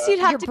organ? I guess you'd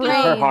have to brain.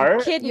 go Her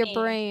heart? kidney. Your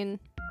brain.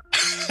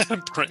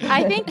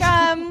 I think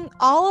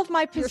all of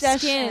my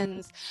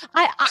possessions.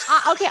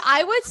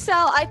 I would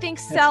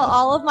sell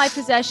all of my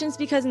possessions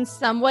because in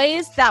some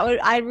ways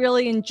I'd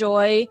really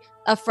enjoy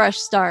a fresh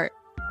start.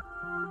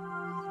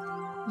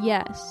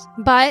 Yes,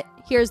 but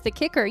here's the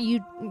kicker: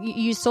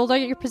 you sold all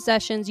your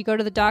possessions. You go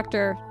to the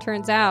doctor.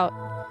 Turns out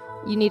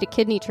you need a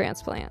kidney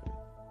transplant.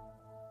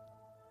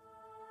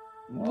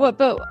 What?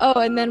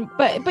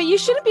 But you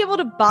shouldn't be able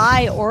to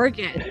buy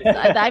organs.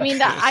 I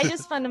mean, I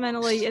just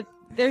fundamentally.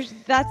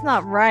 That's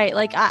not right.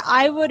 Like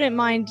I wouldn't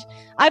mind.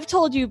 I've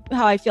told you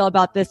how I feel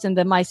about this in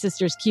the My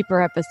Sister's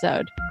Keeper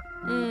episode,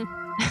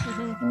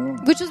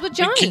 Which is with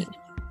Johnny.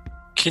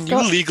 Can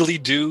you legally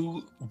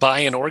buy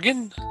an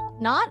organ?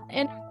 not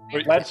in.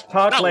 Let's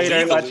talk Not later.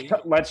 legally.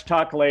 Let's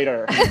talk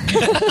later.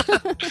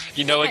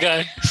 You know a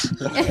guy?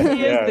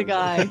 He is the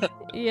guy.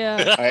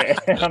 Yeah. I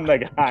am the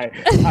guy.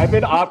 I've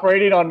been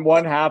operating on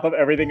one half of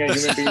everything a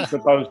human being's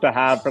supposed to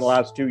have for the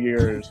last 2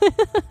 years.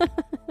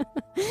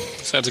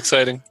 Sounds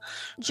exciting.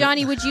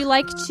 Johnny, would you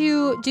like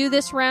to do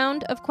this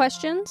round of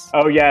questions?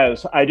 Oh,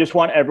 yes. I just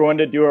want everyone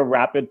to do a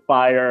rapid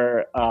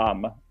fire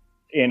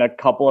in a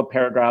couple of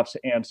paragraphs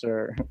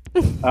answer.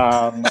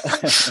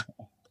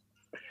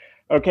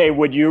 Okay,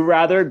 would you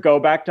rather go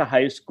back to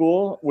high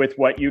school with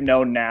what you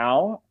know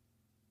now?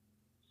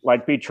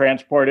 Like be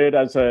transported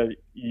as a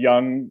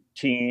young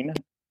teen?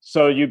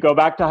 So you go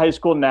back to high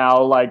school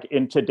now, like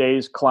in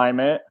today's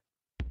climate,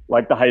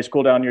 like the high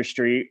school down your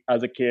street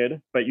as a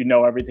kid, but you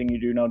know everything you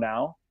do know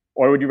now?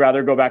 Or would you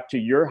rather go back to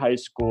your high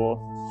school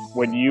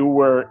when you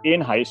were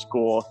in high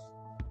school,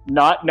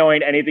 not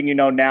knowing anything you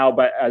know now,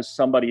 but as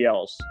somebody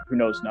else who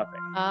knows nothing?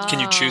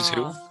 Can you choose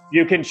who?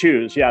 You can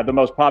choose. Yeah, the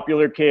most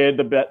popular kid,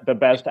 the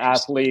best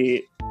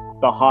athlete,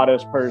 the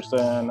hottest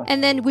person.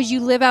 And then would you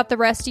live out the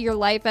rest of your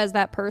life as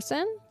that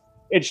person?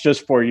 It's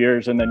just 4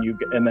 years, and then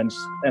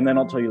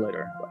I'll tell you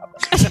later what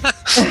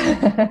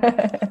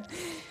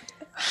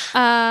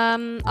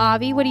happened.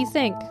 Avi, what do you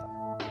think?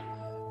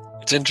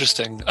 It's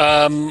interesting.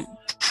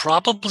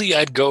 Probably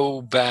I'd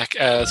go back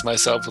as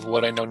myself with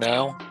what I know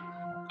now.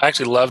 I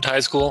actually loved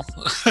high school.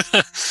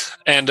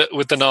 And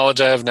with the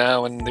knowledge I have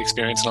now and the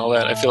experience and all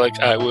that, I feel like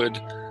I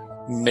would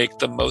make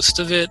the most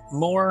of it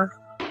more.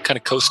 Kind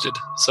of coasted.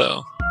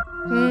 So,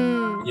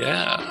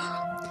 yeah.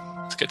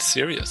 Let's get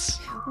serious.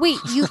 Wait,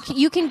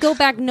 you can go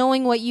back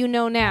knowing what you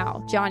know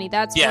now, Johnny.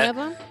 That's one of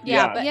them?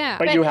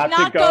 But you have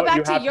not to go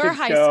back to your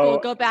high school.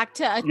 Go back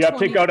to You have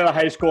to go to the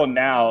high school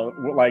now,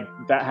 like,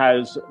 that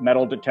has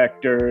metal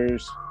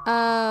detectors.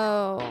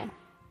 Oh.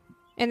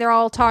 And they're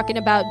all talking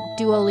about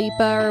Dua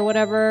Lipa or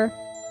whatever.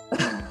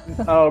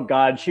 Oh,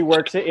 God. She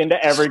works it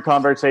into every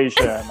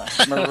conversation.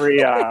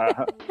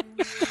 Maria.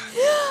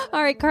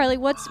 All right, Carly,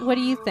 what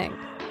do you think?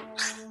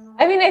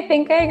 I mean, I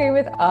think I agree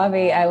with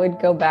Avi. I would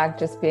go back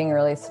just being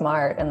really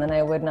smart, and then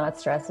I would not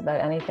stress about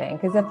anything.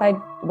 Because if I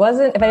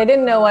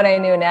didn't know what I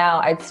knew now,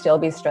 I'd still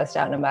be stressed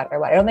out no matter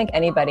what. I don't think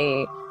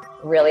anybody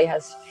really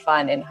has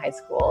fun in high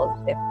school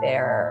if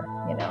they're,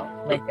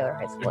 regular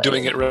high school. You're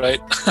doing it right.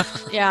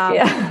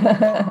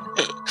 Yeah.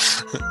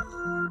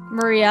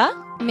 Maria?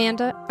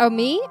 Amanda? Oh,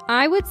 me?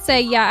 I would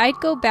say, I'd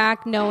go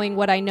back knowing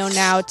what I know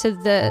now to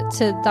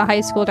the high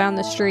school down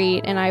the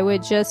street, and I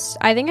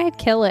think I'd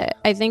kill it.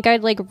 I think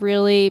I'd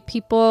really,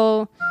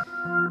 people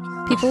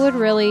would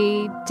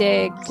really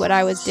dig what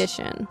I was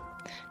dishing.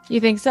 You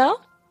think so?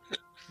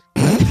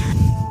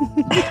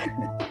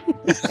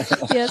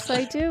 Yes,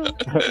 I do.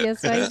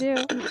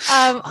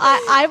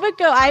 I would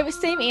go,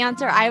 same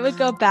answer. I would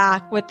go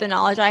back with the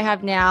knowledge I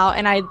have now,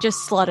 and I'd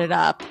just slut it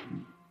up.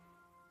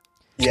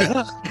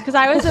 Yeah. Because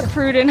I was a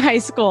prude in high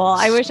school.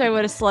 I wish I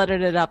would have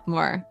slutted it up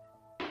more.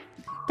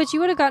 But you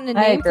would have gotten a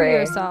name for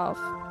yourself.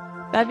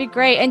 That'd be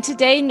great. And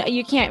today,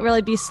 you can't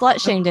really be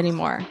slut-shamed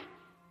anymore.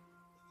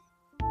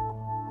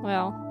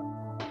 Well.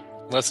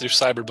 Unless you're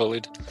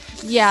cyberbullied.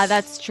 Yeah,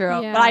 that's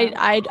true. Yeah.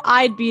 But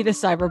I'd be the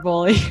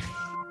cyberbully.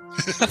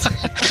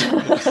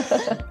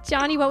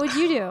 Johnny, what would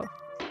you do?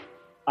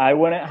 I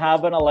wouldn't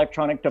have an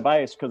electronic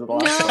device because of the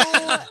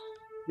No.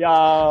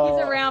 Yeah.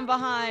 He's around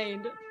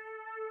behind.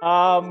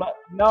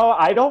 No,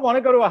 I don't want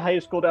to go to a high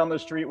school down the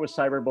street with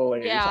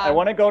cyberbullies. Yeah. I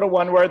want to go to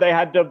one where they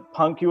had to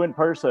punk you in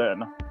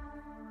person.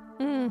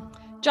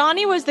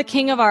 Johnny was the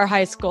king of our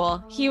high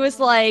school. He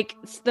was like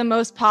the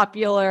most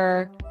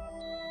popular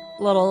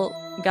little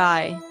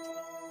guy.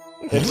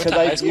 We went to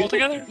high school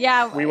together?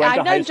 Yeah, We went to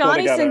I've high known school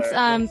Johnny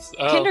together. since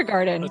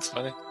kindergarten. That's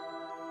funny.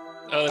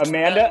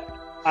 Amanda,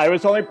 I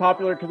was only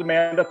popular because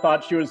Amanda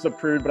thought she was the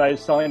prude, but I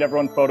was selling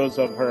everyone photos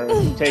of her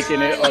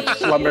taking it at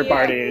slumber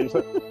parties.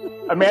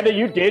 Amanda,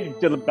 you did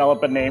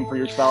develop a name for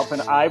yourself,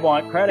 and I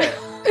want credit.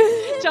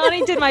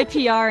 Johnny did my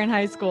PR in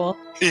high school.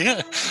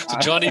 Yeah, so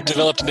Johnny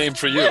developed a name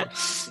for you.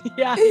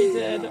 Yeah, he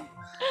did.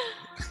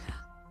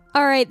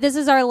 All right, this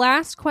is our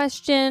last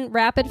question.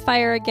 Rapid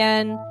fire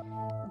again.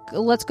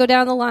 Let's go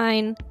down the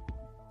line.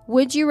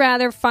 Would you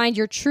rather find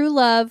your true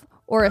love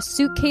or a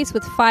suitcase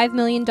with $5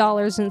 million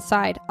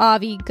inside?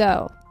 Avi,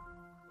 go.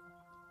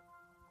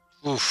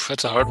 Oof,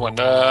 that's a hard one.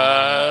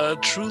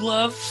 True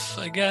love,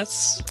 I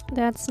guess.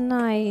 That's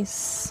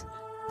nice.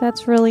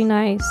 That's really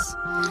nice.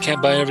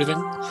 Can't buy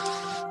everything.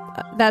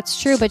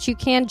 That's true, but you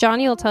can.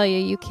 Johnny will tell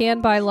you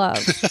can buy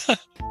love.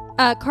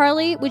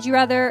 Carly, would you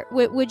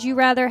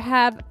rather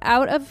have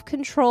out of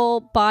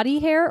control body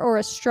hair or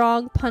a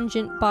strong,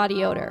 pungent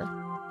body odor?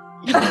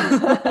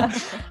 Well,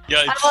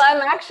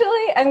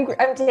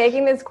 I'm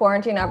taking this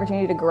quarantine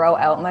opportunity to grow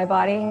out my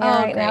body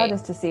hair now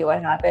just to see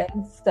what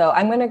happens. So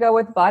I'm going to go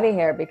with body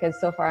hair because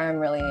so far I'm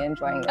really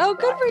enjoying this. Oh,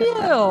 good for you.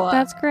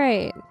 That's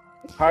great.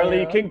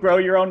 Carly, you can grow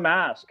your own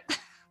mask.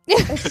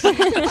 Like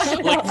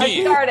I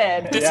me.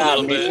 started. Just a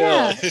little bit.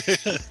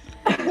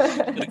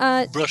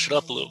 Yeah. Brush it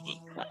up a little bit.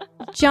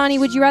 Johnny,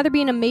 would you rather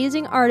be an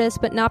amazing artist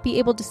but not be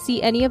able to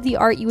see any of the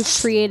art you have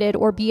created,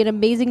 or be an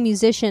amazing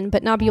musician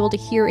but not be able to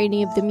hear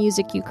any of the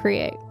music you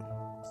create?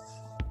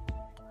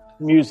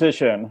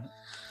 Musician.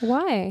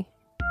 Why?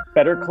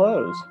 Better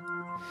clothes.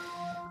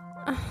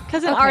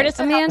 Because an artist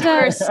Amanda.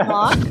 wear a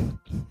smock.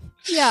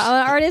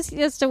 Yeah, an artist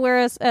has to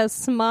wear a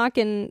smock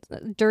and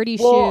dirty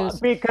Well, shoes.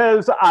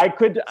 because I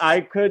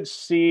could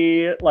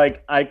see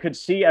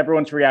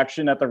everyone's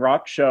reaction at the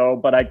rock show,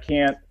 but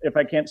if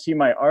I can't see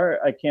my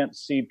art, I can't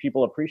see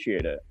people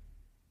appreciate it.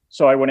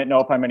 So I wouldn't know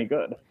if I'm any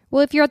good.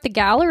 Well, if you're at the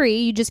gallery,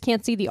 you just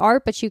can't see the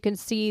art, but you can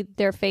see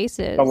their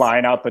faces. The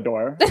line out the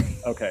door.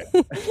 Okay.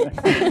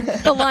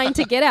 The line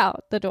to get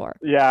out the door.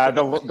 Yeah,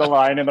 the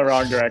line in the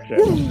wrong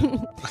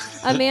direction.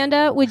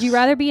 Amanda, would you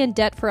rather be in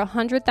debt for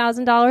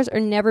 $100,000 or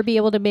never be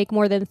able to make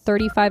more than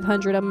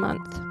 $3,500 a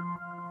month?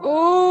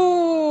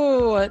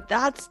 Ooh,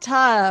 that's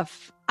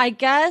tough. I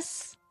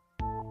guess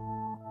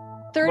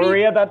 30.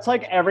 Maria, that's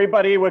like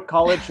everybody with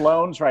college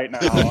loans right now.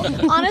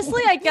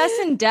 Honestly, I guess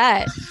in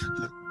debt.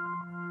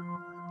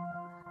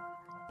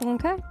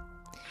 Okay.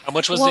 How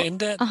much was the in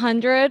debt?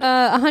 100.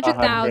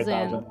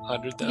 100,000.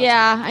 100,000.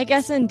 Yeah, I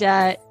guess in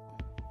debt.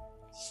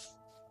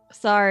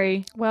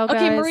 Sorry. Well,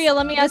 okay, guys, Maria,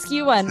 let me ask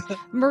you one.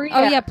 Maria.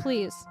 Oh yeah,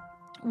 please.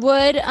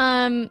 Would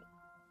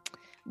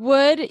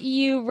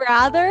you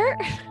rather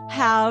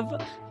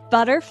have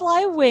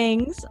butterfly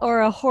wings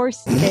or a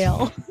horse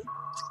tail?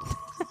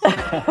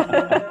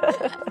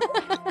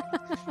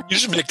 You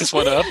should make this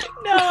one up.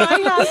 No, I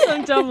have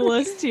some dumb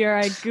list here.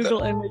 I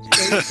Google image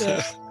based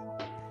it.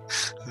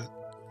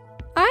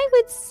 I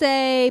would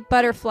say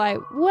butterfly.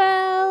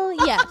 Well,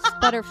 yes,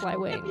 butterfly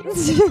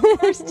wings.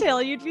 Horse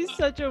tail, you'd be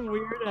such a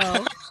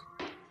weirdo.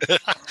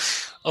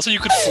 Also, you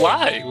could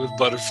fly with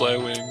butterfly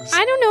wings.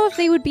 I don't know if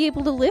they would be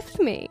able to lift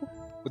me.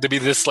 Would they be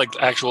this like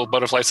actual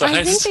butterfly size?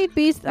 I think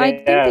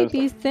they'd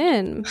be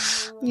thin.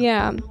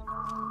 Yeah.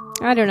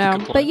 I don't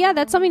know. But yeah,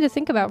 that's something to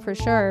think about for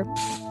sure.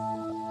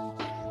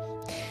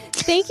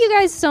 Thank you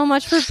guys so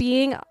much for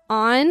being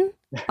on.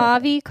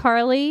 Avi,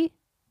 Carly.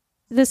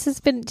 This has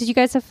been, did you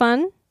guys have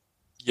fun?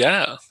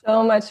 Yeah.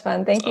 So much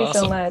fun. Thank you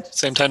awesome. so much.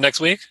 Same time next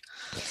week?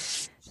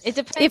 It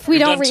depends. If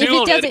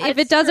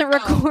it doesn't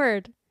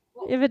record.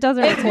 If it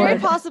doesn't It's very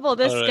record. possible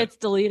this gets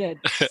deleted.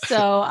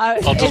 So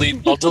I'll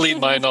delete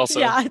mine also.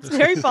 Yeah, it's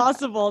very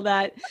possible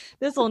that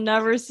this will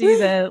never see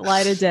the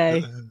light of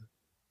day.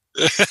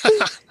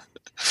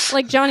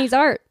 Like Johnny's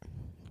art.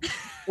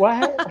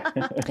 What?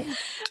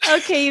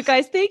 Okay, you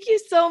guys, thank you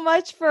so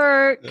much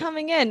for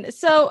coming in.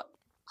 So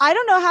I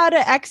don't know how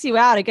to X you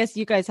out. I guess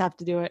you guys have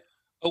to do it.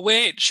 Oh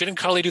wait, shouldn't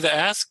Carly do the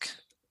ask?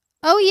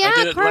 Oh I yeah,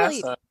 did it Carly.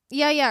 last time.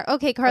 Yeah.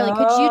 Okay, Carly,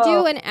 could you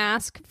do an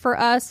ask for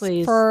us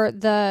Please. for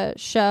the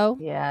show?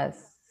 Yes.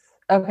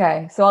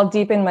 Okay. So I'll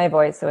deepen my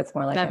voice so it's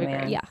more like That'd a be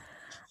man. great.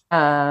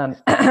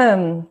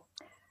 Yeah.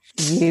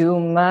 You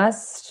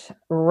must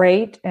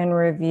rate and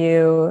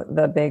review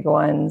the big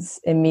ones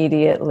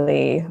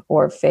immediately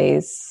or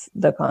face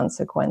the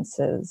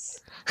consequences.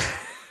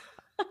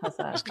 How's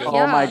that? That's good.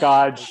 Oh my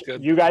God.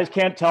 good. You guys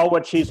can't tell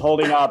what she's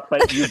holding up,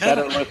 but you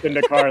better listen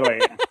to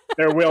Carly.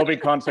 There will be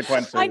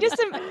consequences. I just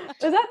Is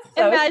that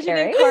so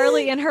imagining scary?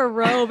 Carly in her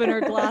robe in her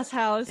glass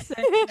house.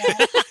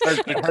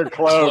 her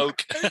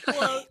cloak.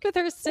 With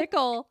her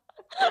sickle.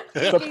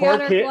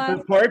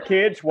 The poor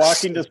kids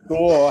walking to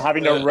school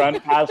having to run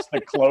past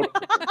the cloak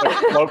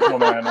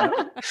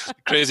woman.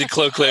 Crazy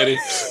cloak lady.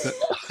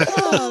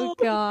 Oh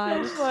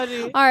God.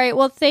 Funny. All right.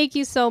 Well, thank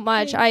you so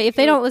much. If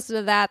they don't listen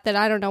to that, then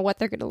I don't know what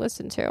they're going to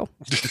listen to.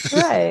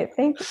 Right.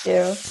 Thank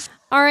you.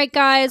 All right,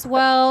 guys.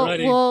 Well,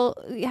 Alrighty. we'll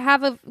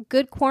have a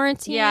good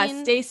quarantine.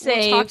 Yeah, stay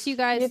safe. We'll talk to you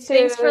guys. You too.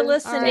 Thanks for Stay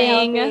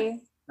listening. healthy.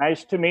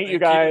 Nice to meet you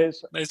Thank you.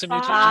 guys. Nice to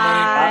meet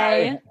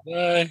Bye. you.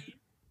 Bye.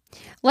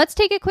 Let's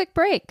take a quick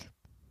break.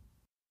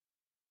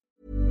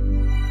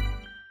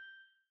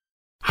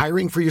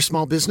 Hiring for your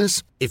small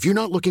business? If you're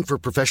not looking for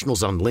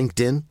professionals on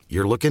LinkedIn,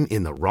 you're looking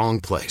in the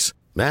wrong place.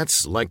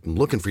 That's like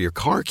looking for your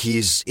car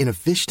keys in a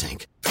fish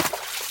tank.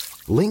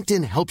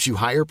 LinkedIn helps you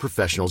hire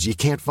professionals you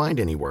can't find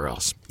anywhere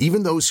else,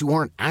 even those who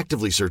aren't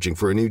actively searching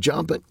for a new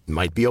job but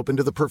might be open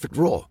to the perfect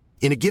role.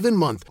 In a given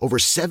month, over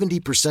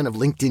 70% of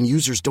LinkedIn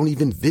users don't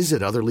even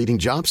visit other leading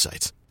job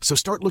sites. So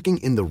start looking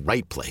in the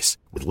right place.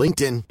 With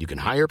LinkedIn, you can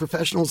hire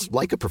professionals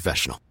like a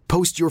professional.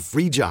 Post your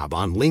free job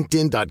on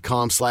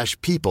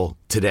linkedin.com/people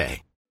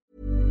today.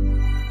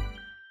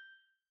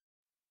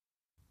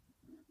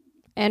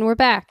 And we're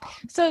back.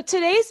 So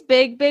today's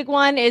big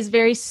one is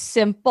very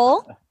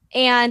simple,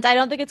 and I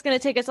don't think it's going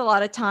to take us a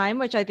lot of time,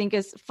 which I think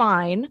is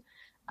fine.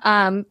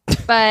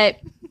 But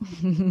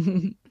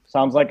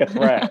Sounds like a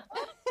threat.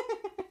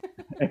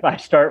 If I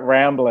start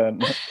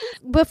rambling.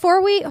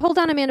 Hold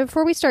on, Amanda.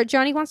 Before we start,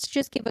 Johnny wants to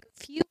just give a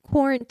few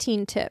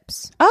quarantine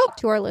tips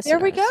to our listeners. there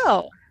we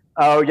go.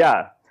 Oh,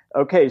 yeah.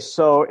 Okay,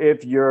 so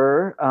if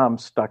you're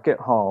stuck at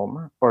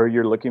home or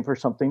you're looking for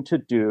something to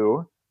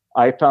do,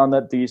 I found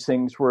that these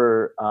things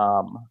were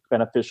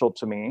beneficial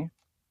to me.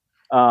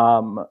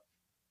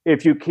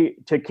 If you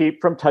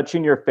keep from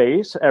touching your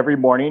face every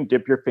morning,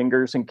 dip your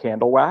fingers in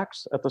candle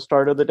wax at the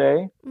start of the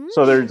day.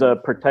 So there's a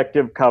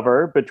protective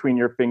cover between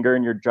your finger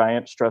and your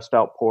giant stressed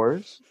out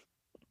pores.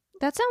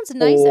 That sounds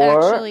nice,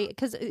 actually,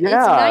 because it's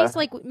nice.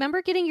 Like,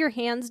 remember getting your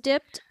hands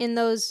dipped in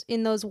those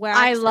wax?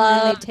 I and then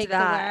loved they take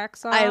that. the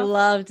wax off? I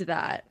loved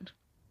that.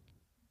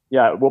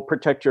 Yeah, it will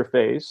protect your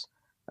face.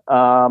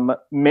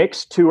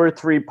 Mix 2 or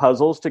 3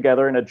 puzzles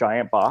together in a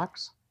giant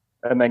box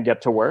and then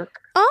get to work.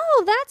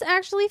 Oh, that's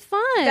actually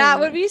fun. That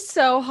would be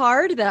so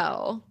hard,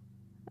 though.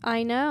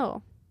 I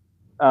know.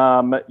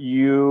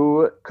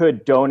 You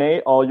could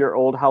donate all your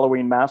old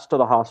Halloween masks to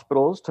the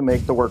hospitals to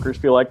make the workers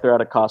feel like they're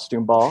at a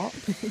costume ball.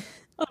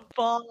 A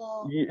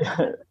ball.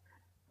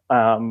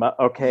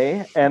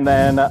 Okay. And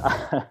then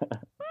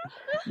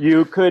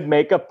you could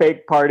make a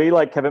fake party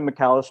like Kevin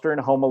McAllister in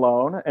Home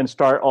Alone and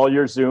start all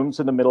your Zooms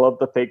in the middle of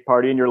the fake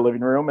party in your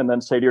living room and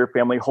then say to your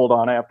family, hold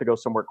on, I have to go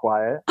somewhere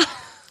quiet.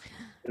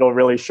 It'll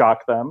really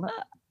shock them.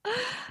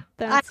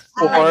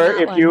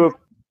 Or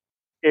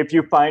if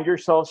you find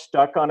yourself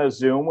stuck on a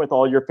Zoom with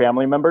all your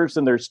family members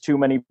and there's too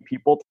many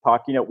people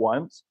talking at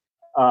once,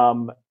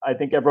 I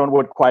think everyone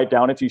would quiet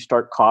down if you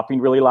start coughing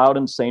really loud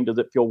and saying, "Does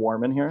it feel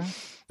warm in here?"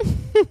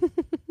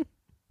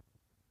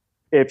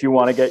 If you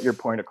want to get your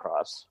point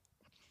across.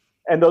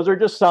 And those are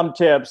just some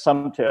tips.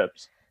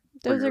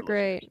 Those are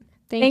great.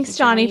 Thanks,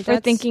 Johnny, for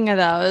thinking of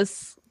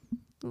those.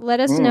 Let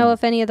us know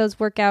if any of those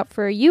work out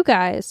for you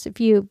guys, if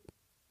you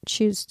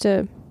choose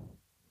to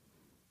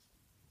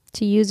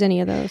use any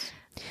of those.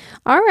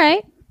 All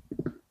right.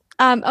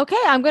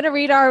 Okay, I'm going to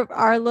read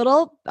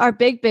our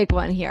big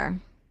one here.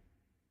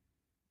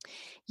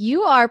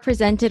 You are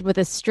presented with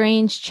a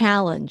strange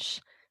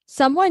challenge.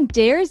 Someone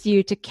dares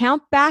you to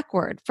count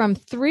backward from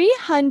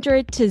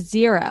 300 to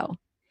 0.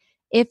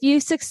 If you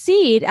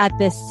succeed at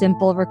this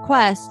simple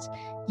request,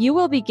 you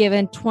will be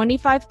given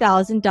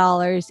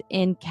 $25,000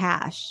 in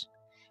cash.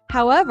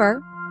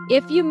 However,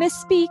 if you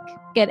misspeak,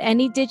 get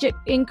any digit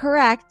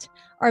incorrect,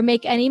 or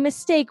make any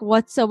mistake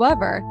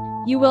whatsoever,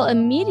 you will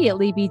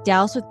immediately be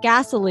doused with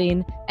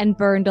gasoline and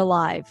burned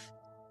alive.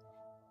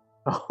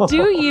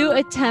 Do you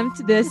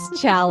attempt this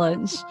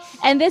challenge?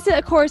 And this,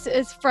 of course,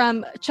 is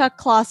from Chuck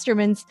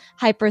Klosterman's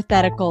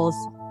Hypotheticals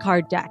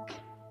card deck.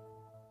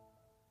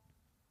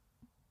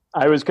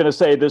 I was going to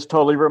say, this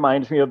totally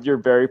reminds me of your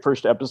very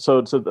first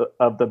episodes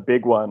of the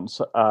big ones,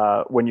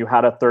 when you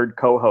had a third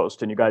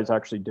co-host and you guys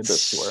actually did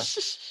this to her.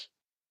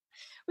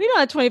 We don't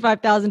have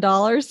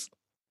 $25,000.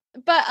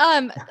 But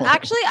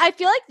actually, I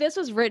feel like this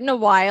was written a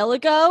while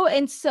ago,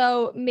 and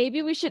so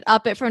maybe we should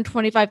up it from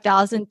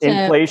 25,000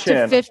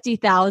 to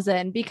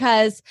 50,000,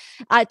 because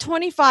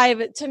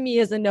 25 to me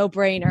is a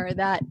no-brainer.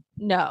 That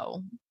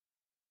no.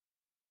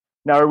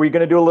 Now, are we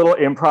going to do a little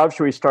improv?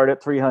 Should we start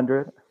at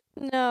 300?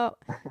 No.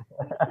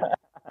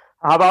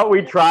 How about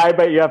we try,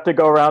 but you have to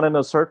go around in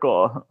a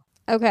circle?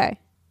 Okay.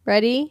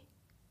 Ready?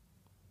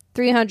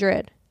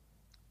 300.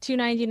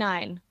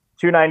 299.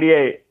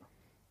 298.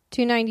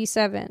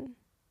 297.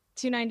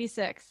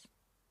 296.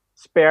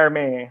 Spare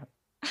me.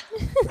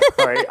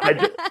 Sorry,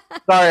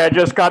 I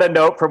just got a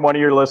note from one of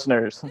your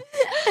listeners.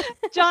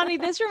 Johnny,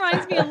 this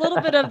reminds me a little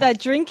bit of that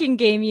drinking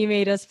game you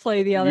made us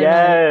play the other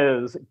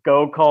night. Yes,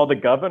 go call the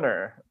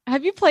governor.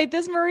 Have you played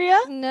this, Maria?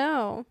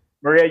 No.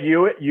 Maria,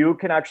 you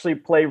can actually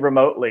play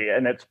remotely,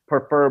 and it's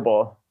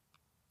preferable.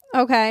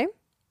 Okay.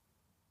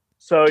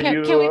 So can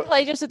we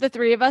play just with the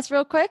three of us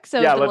real quick? So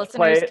yeah, the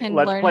listeners can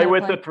learn. Let's play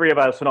with the three of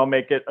us, and I'll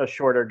make it a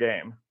shorter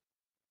game.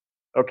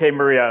 Okay,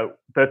 Maria,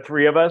 the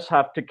three of us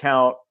have to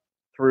count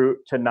through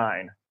to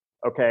 9.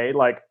 Okay,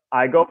 like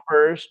I go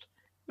first,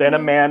 then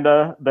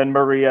Amanda, then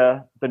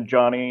Maria, then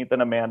Johnny,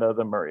 then Amanda,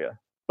 then Maria.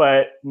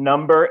 But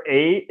number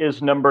 8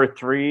 is number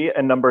 3,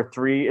 and number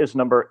 3 is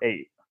number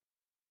 8.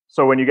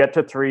 So when you get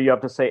to 3, you have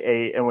to say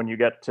 8, and when you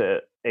get to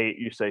 8,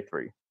 you say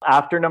 3.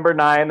 After number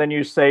 9, then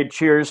you say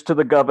cheers to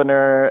the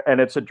governor, and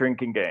it's a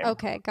drinking game.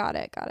 Okay, got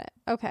it.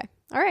 Okay,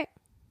 all right.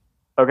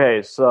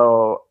 Okay,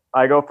 so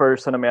I go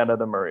first, and Amanda,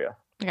 then Maria.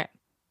 Okay.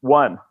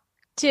 1,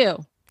 2,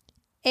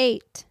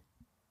 8,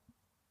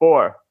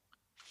 4,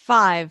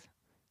 5,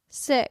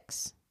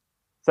 6,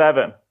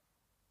 7,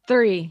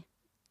 3,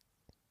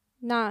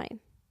 9.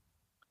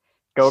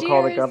 Go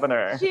call the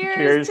governor.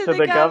 Cheers to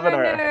the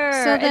governor.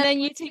 So and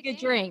then you take a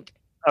drink.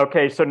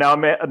 Okay, so now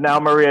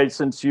Maria,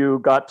 since you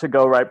got to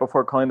go right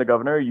before calling the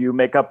governor, you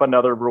make up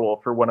another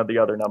rule for one of the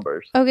other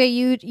numbers. Okay,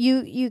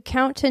 you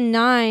count to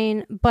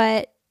 9,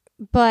 but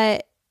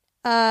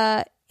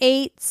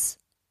 8's.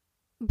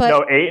 But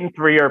no, 8 and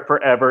 3 are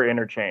forever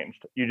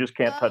interchanged. You just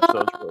can't touch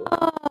those rules.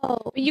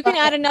 Oh, you can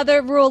add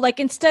another rule, like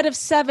instead of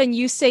 7,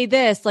 you say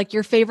this, like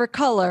your favorite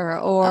color,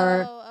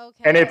 or. Oh,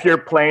 okay. And if you're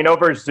playing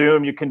over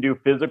Zoom, you can do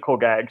physical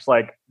gags,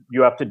 like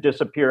you have to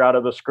disappear out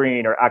of the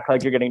screen or act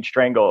like you're getting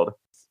strangled.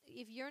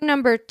 If you're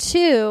number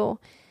 2,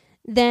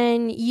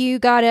 then you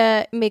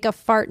gotta make a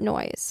fart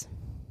noise.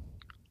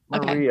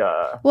 Maria.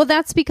 Okay. Well,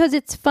 that's because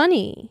it's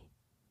funny.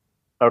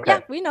 Okay.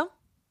 Yeah, we know.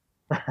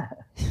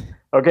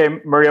 Okay,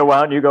 Maria, why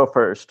don't you go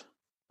first?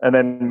 And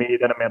then me,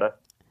 then Amanda.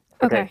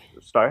 Okay.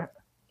 Start.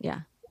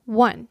 Yeah.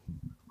 1,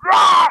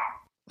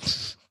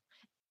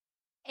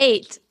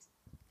 8,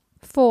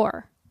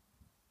 4,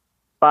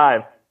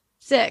 5,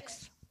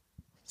 6,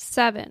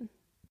 7,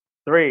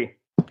 3.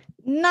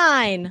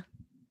 9.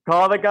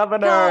 Call the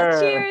governor.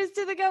 Cheers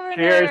to the governor.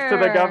 Cheers to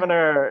the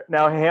governor.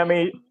 Now,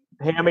 Hammy,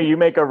 you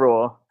make a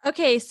rule.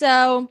 Okay,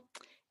 so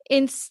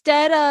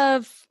instead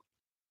of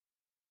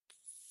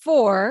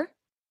 4,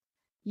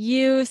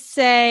 you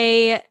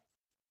say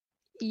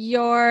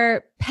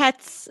your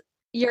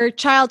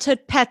childhood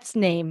pet's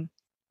name.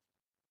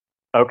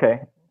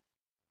 Okay.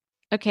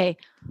 Okay.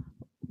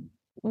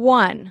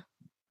 1.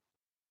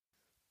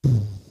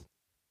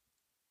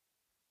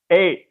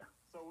 8.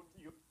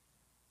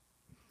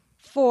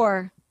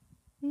 4.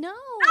 No.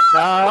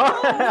 No.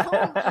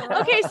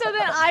 Okay, so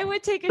then I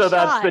would take a So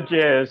shot. that's the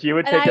jizz. You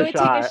would take I would a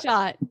shot. take a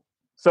shot.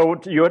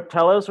 So you would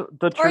tell us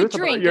the truth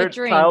about your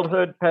drink.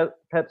 childhood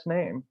pet's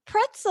name.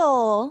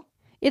 Pretzel.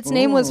 Its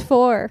name was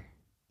 4.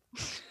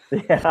 Yeah.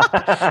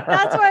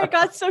 That's why I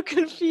got so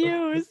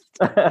confused.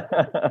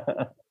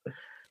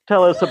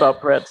 Tell us about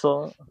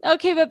Pretzel.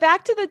 Okay, but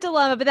back to the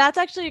dilemma. But that's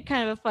actually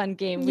kind of a fun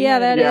game. Yeah,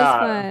 that is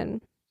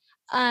fun.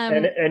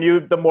 And you,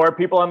 the more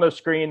people on the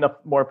screen, the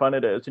more fun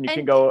it is, and you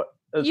can go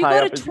as you high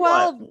go up to as you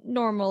want. 12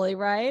 normally,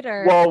 right?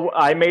 Or Well,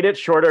 I made it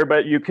shorter,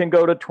 but you can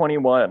go to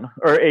 21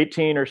 or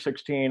 18 or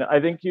 16. I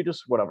think you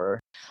just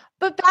whatever.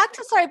 But back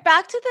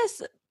to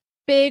this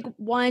big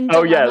one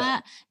Oh,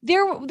 dilemma.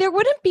 yes. There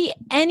wouldn't be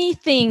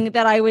anything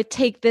that I would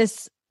take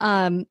this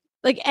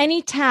like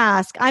any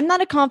task. I'm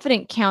not a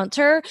confident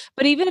counter,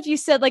 but even if you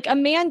said like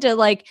Amanda,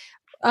 like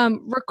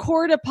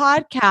record a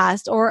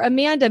podcast, or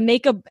Amanda,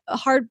 make a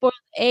hard-boiled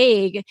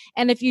egg,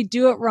 and if you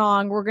do it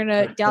wrong, we're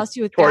gonna douse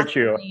you with Torch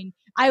you. gasoline.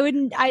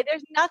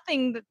 There's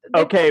nothing that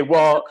Okay, I'm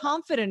so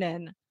confident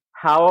in.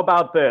 How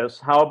about this?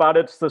 How about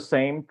it's the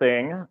same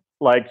thing?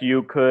 Like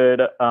you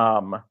could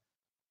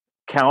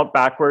count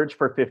backwards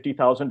for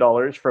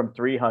 $50,000 from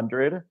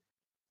 300,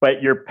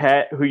 but your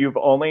pet, who you've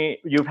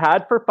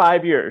had for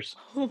 5 years,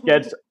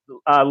 gets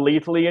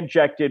lethally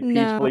injected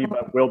peacefully,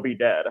 but will be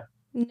dead.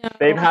 No.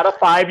 They've had a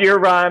 5-year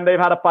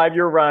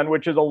run.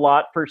 Which is a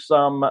lot for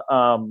some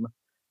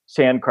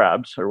sand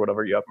crabs or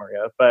whatever you have,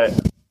 Maria.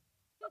 But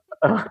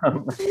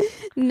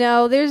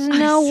no, there's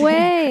no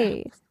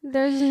way.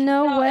 There's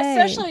no way.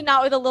 Especially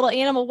not with a little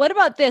animal. What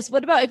about this?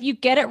 What about if you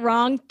get it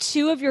wrong,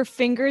 2 of your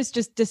fingers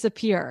just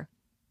disappear?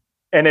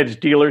 And it's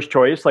dealer's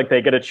choice. Like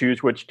they get to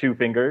choose which 2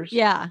 fingers.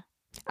 Yeah.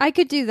 I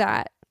could do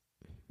that.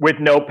 With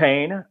no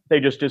pain. They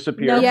just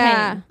disappear.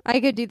 Yeah, I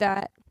could do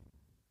that.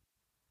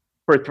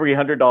 For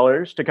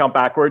 $300 to count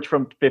backwards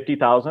from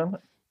 50,000?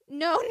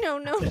 No.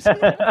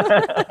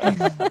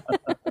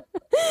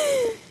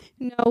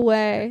 No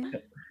way.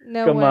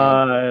 No Come way.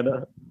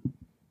 on.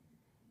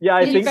 Yeah,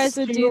 I think you guys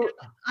would do.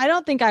 I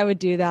don't think I would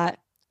do that.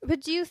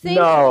 But do you think?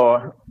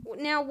 No.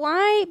 Now,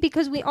 why?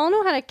 Because we all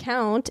know how to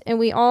count, and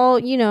we all,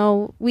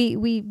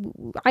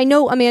 I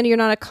know, Amanda, you're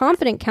not a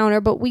confident counter,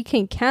 but we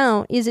can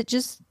count. Is it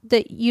just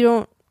that you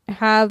don't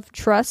have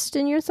trust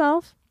in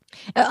yourself?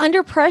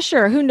 Under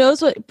pressure, who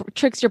knows what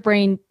tricks your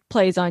brain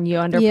plays on you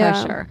under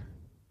pressure?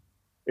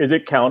 Is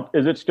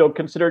it still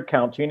considered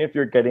counting if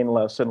you're getting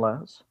less and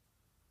less?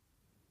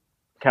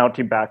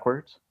 Counting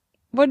backwards?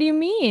 What do you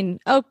mean?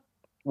 What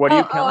are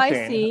you counting? Oh,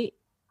 I see.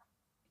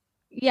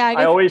 Yeah,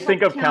 I always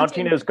think of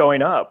counting as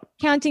going up.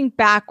 Counting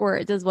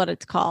backwards is what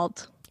it's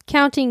called.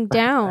 Counting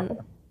down.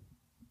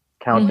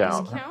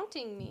 Countdown. What does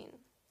counting mean?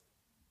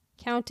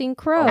 Counting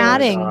crows.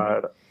 Adding.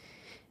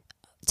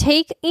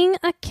 Taking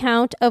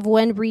account of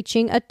when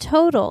reaching a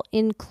total,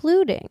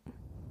 including.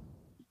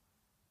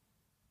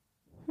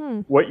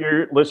 What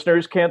your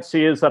listeners can't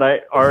see is that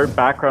our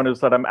background is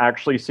that I'm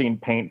actually seeing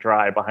paint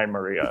dry behind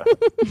Maria.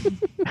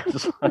 Yeah,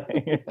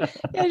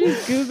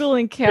 just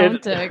Googling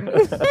counting.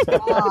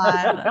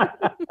 God.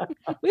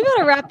 We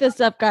better wrap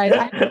this up, guys.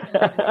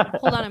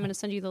 Hold on, I'm going to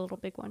send you the little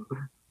big one.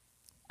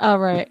 All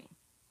right.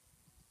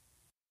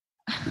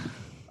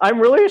 I'm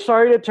really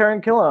sorry to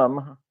Taran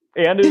Killam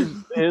and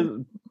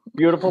his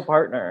beautiful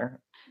partner.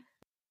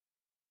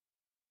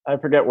 I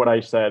forget what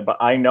I said,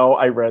 but I know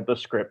I read the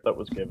script that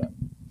was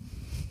given.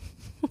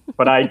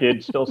 But I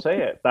did still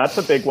say it. That's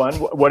a big one.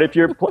 What if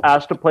you're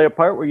asked to play a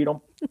part where you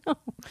don't? No.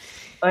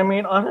 I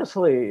mean,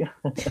 honestly.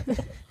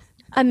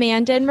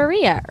 Amanda and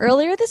Maria.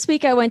 Earlier this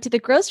week, I went to the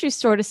grocery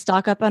store to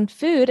stock up on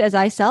food as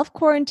I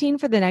self-quarantine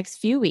for the next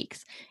few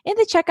weeks. In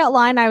the checkout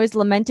line, I was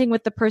lamenting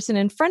with the person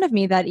in front of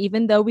me that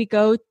even though we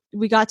got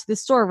to the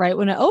store right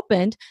when it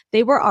opened,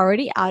 they were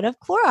already out of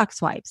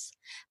Clorox wipes.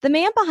 The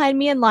man behind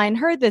me in line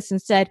heard this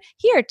and said,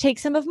 "Here, take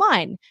some of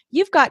mine.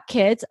 You've got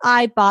kids.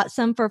 I bought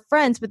some for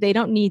friends, but they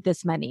don't need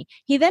this many."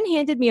 He then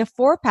handed me a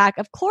 4-pack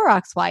of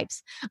Clorox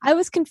wipes. I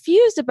was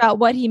confused about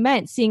what he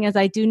meant, seeing as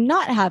I do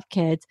not have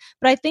kids,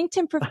 but I thanked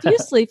him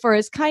profusely for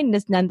his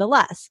kindness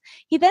nonetheless.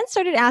 He then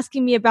started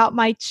asking me about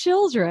my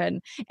children,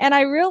 and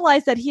I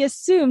realized that he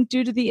assumed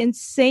due to the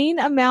insane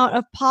amount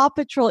of Paw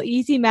Patrol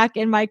Easy Mac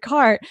in my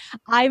cart,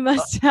 I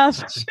must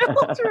have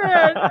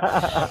children.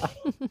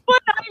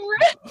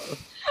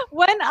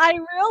 When I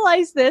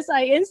realized this,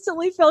 I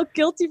instantly felt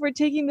guilty for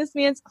taking this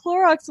man's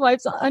Clorox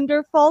wipes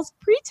under false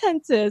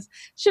pretenses.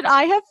 Should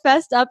I have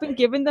fessed up and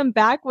given them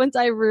back once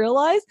I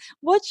realized?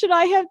 What should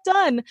I have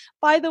done?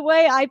 By the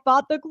way, I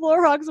bought the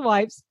Clorox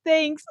wipes.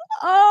 Thanks.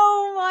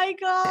 Oh my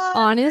God.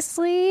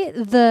 Honestly,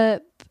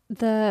 the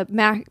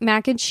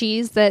mac and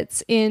cheese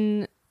that's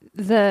in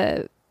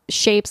the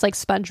shapes like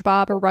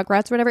SpongeBob or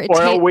Rugrats or whatever.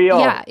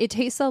 Yeah, it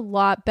tastes a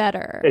lot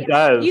better. It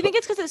does. You think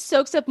it's because it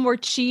soaks up more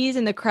cheese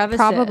in the crevices?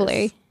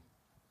 Probably.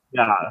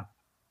 Yeah.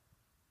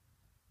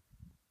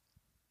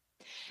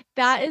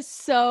 That is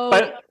so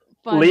But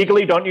funny.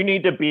 Legally, don't you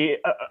need to be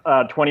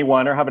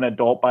 21 or have an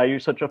adult buy you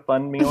such a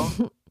fun meal?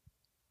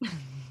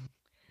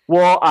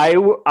 Well, I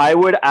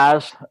would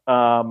ask,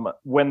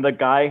 when the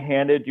guy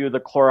handed you the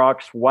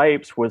Clorox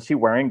wipes, was he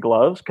wearing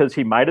gloves? Because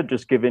he might have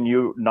just given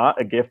you not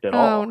a gift at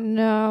all. Oh,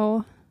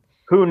 no.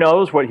 Who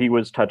knows what he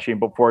was touching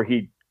before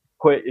he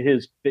put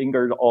his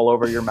fingers all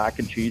over your mac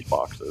and cheese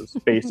boxes,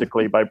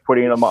 basically, by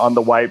putting them on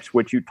the wipes,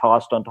 which you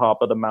tossed on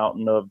top of the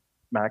mountain of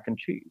mac and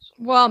cheese.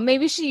 Well,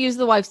 maybe she used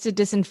the wipes to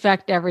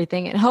disinfect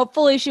everything, and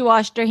hopefully she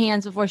washed her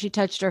hands before she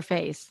touched her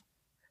face.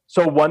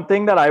 So one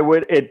thing that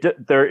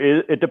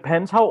it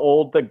depends how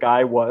old the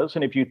guy was,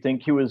 and if you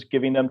think he was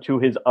giving them to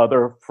his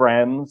other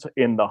friends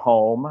in the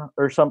home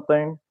or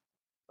something.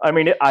 I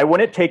mean, I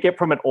wouldn't take it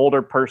from an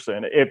older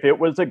person. If it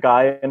was a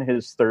guy in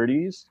his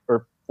 30s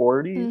or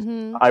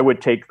 40s, I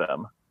would take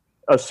them,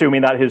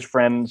 assuming that his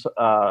friends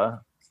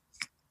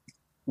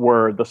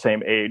were the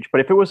same age.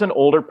 But if it was an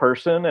older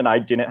person and I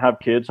didn't have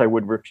kids, I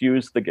would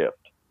refuse the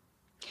gift.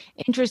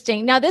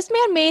 Interesting. Now, this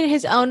man made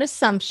his own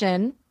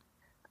assumption,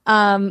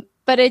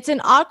 but it's an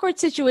awkward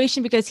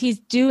situation because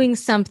he's trying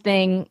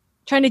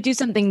to do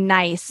something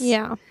nice.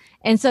 Yeah.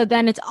 And so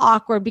then it's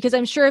awkward because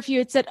I'm sure if you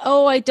had said,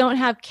 "Oh, I don't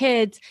have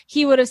kids,"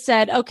 he would have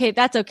said, "Okay,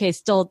 that's okay.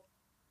 Still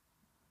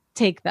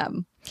take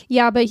them."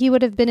 Yeah, but he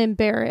would have been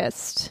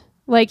embarrassed.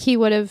 Like he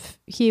would have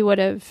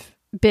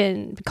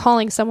been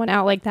calling someone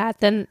out like that.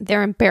 Then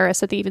they're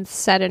embarrassed that they even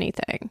said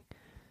anything.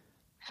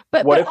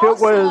 But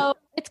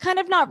it's kind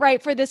of not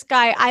right for this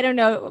guy. I don't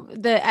know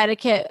the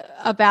etiquette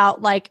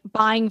about like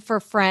buying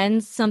for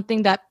friends,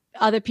 something that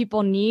other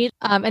people need.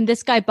 And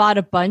this guy bought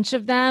a bunch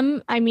of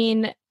them. I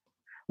mean,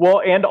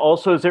 well, and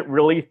also, is it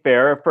really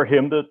fair for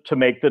him to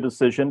make the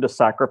decision to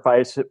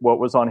sacrifice what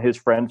was on his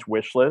friend's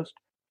wish list?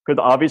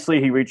 Because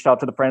obviously he reached out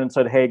to the friend and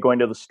said, "Hey, going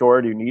to the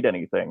store, do you need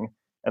anything?"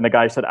 And the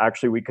guy said,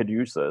 "Actually, we could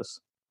use this."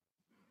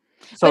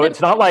 So it's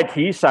not like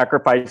he's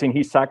sacrificing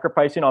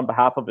on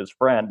behalf of his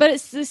friend. But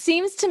it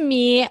seems to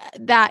me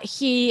that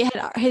he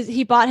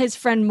bought his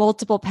friend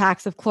multiple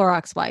packs of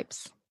Clorox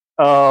wipes.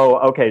 Oh,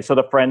 okay. So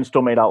the friend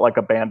still made out like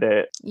a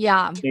bandit.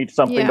 Yeah. Needs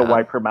something to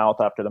wipe her mouth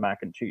after the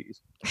mac and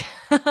cheese.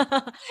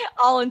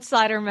 All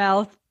inside her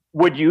mouth.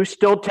 Would you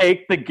still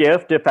take the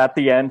gift if at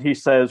the end he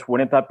says,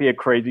 "Wouldn't that be a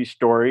crazy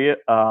story at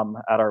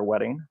our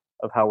wedding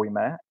of how we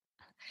met?"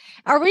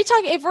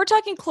 If we're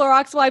talking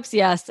Clorox wipes,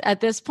 yes, at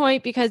this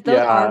point, because those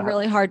are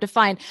really hard to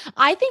find.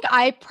 I think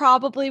I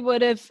probably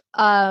would have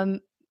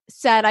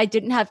said I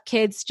didn't have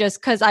kids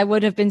just because I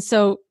would have been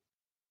so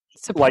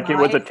surprised. Like it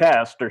was a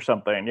test or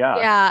something.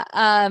 Yeah.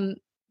 Yeah.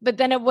 But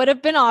then it would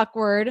have been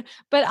awkward.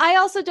 But I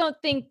also don't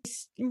think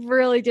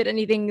really did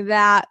anything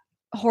that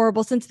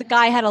horrible since the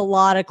guy had a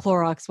lot of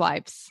Clorox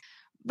wipes.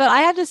 But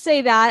I have to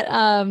say that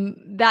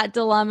that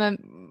dilemma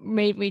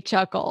made me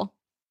chuckle.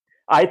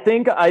 I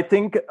think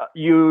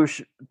you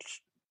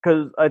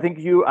because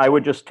I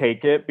would just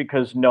take it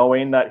because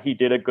knowing that he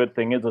did a good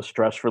thing is a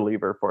stress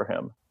reliever for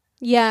him.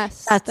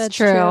 Yes, that's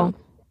true.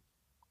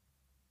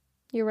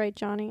 You're right,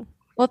 Johnny.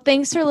 Well,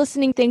 thanks for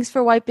listening. Thanks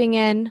for wiping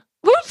in.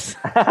 Whoops.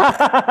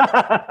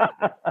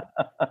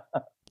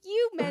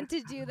 You meant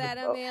to do that,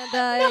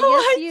 Amanda. No,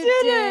 yes, you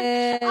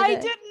did. I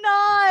did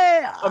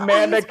not.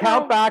 Amanda,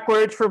 count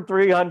backwards from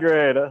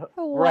 300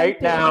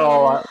 right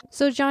now.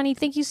 So, Johnny,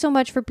 thank you so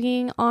much for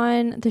being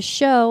on the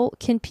show.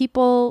 Can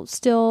people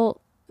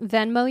still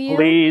Venmo you?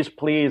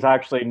 Please.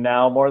 Actually,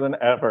 now more than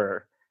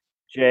ever.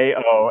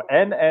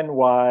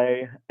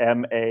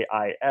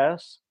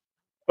 JONNYMAIS.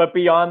 But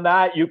beyond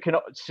that, you can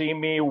see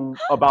me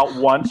about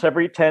once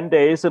every 10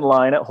 days in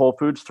line at Whole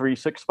Foods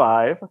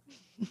 365.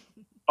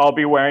 I'll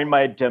be wearing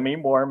my Demi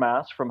Moore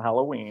mask from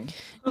Halloween.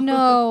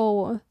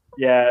 No.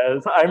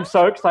 Yes, I'm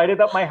so excited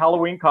that my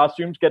Halloween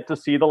costumes get to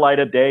see the light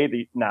of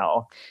day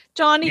now.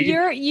 Johnny,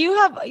 you're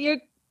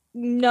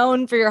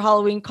known for your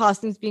Halloween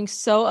costumes being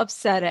so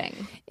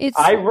upsetting.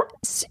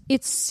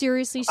 It's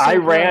seriously so I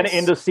ran gross.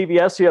 into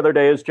CVS the other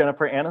day as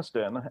Jennifer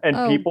Aniston,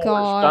 and people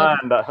were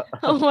stunned.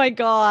 Oh my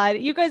God.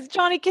 You guys,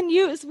 Johnny, we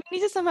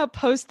need to somehow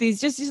post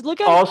these. Just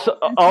look at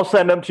I'll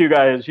send them to you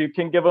guys. You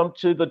can give them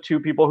to the 2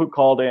 people who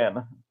called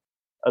in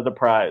as a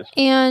prize.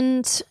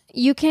 And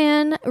you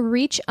can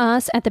reach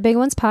us at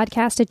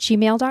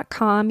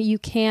thebigOnesPodcast@gmail.com. You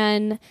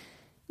can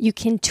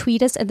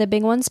tweet us at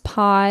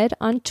thebigOnesPod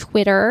on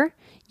Twitter.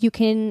 You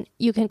can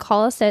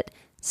call us at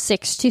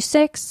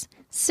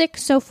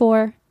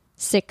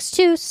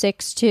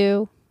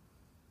 626-604-6262.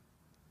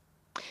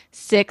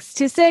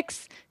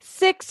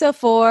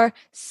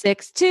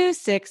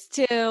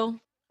 626-604-6262.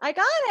 I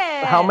got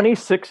it. How many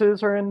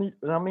sixes are in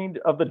how many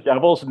of the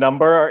devil's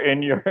number are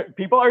in your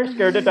people are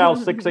scared to dial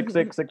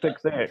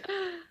 666-666.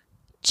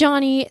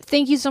 Johnny,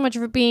 thank you so much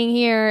for being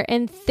here,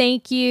 and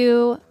thank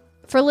you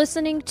for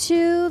listening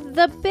to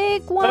The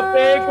Big One. The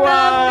Big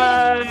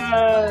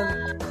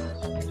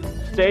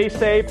One. Stay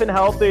safe and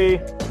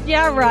healthy.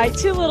 Yeah, right.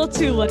 Too little,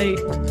 too late.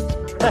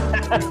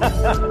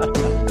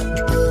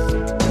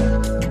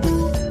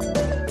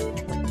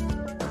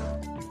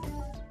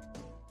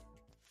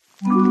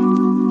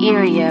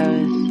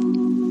 Erios.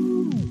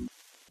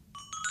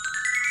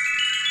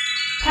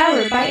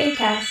 Powered by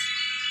Acast.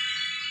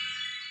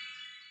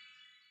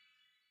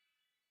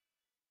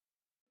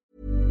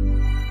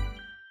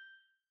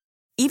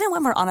 Even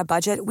when we're on a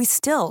budget, we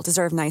still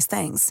deserve nice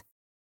things.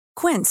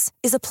 Quince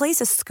is a place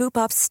to scoop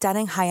up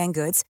stunning high-end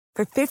goods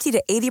for 50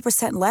 to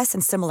 80% less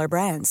than similar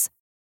brands.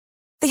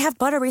 They have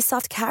buttery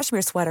soft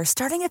cashmere sweaters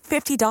starting at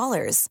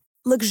 $50,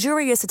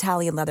 luxurious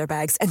Italian leather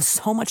bags, and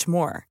so much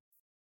more.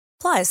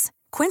 Plus,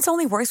 Quince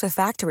only works with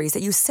factories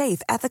that use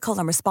safe, ethical,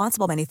 and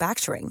responsible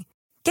manufacturing.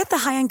 Get the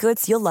high-end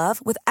goods you'll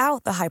love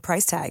without the high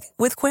price tag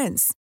with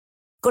Quince.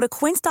 Go to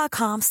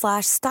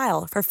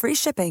quince.com/style for free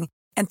shipping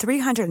and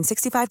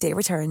 365-day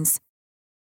returns.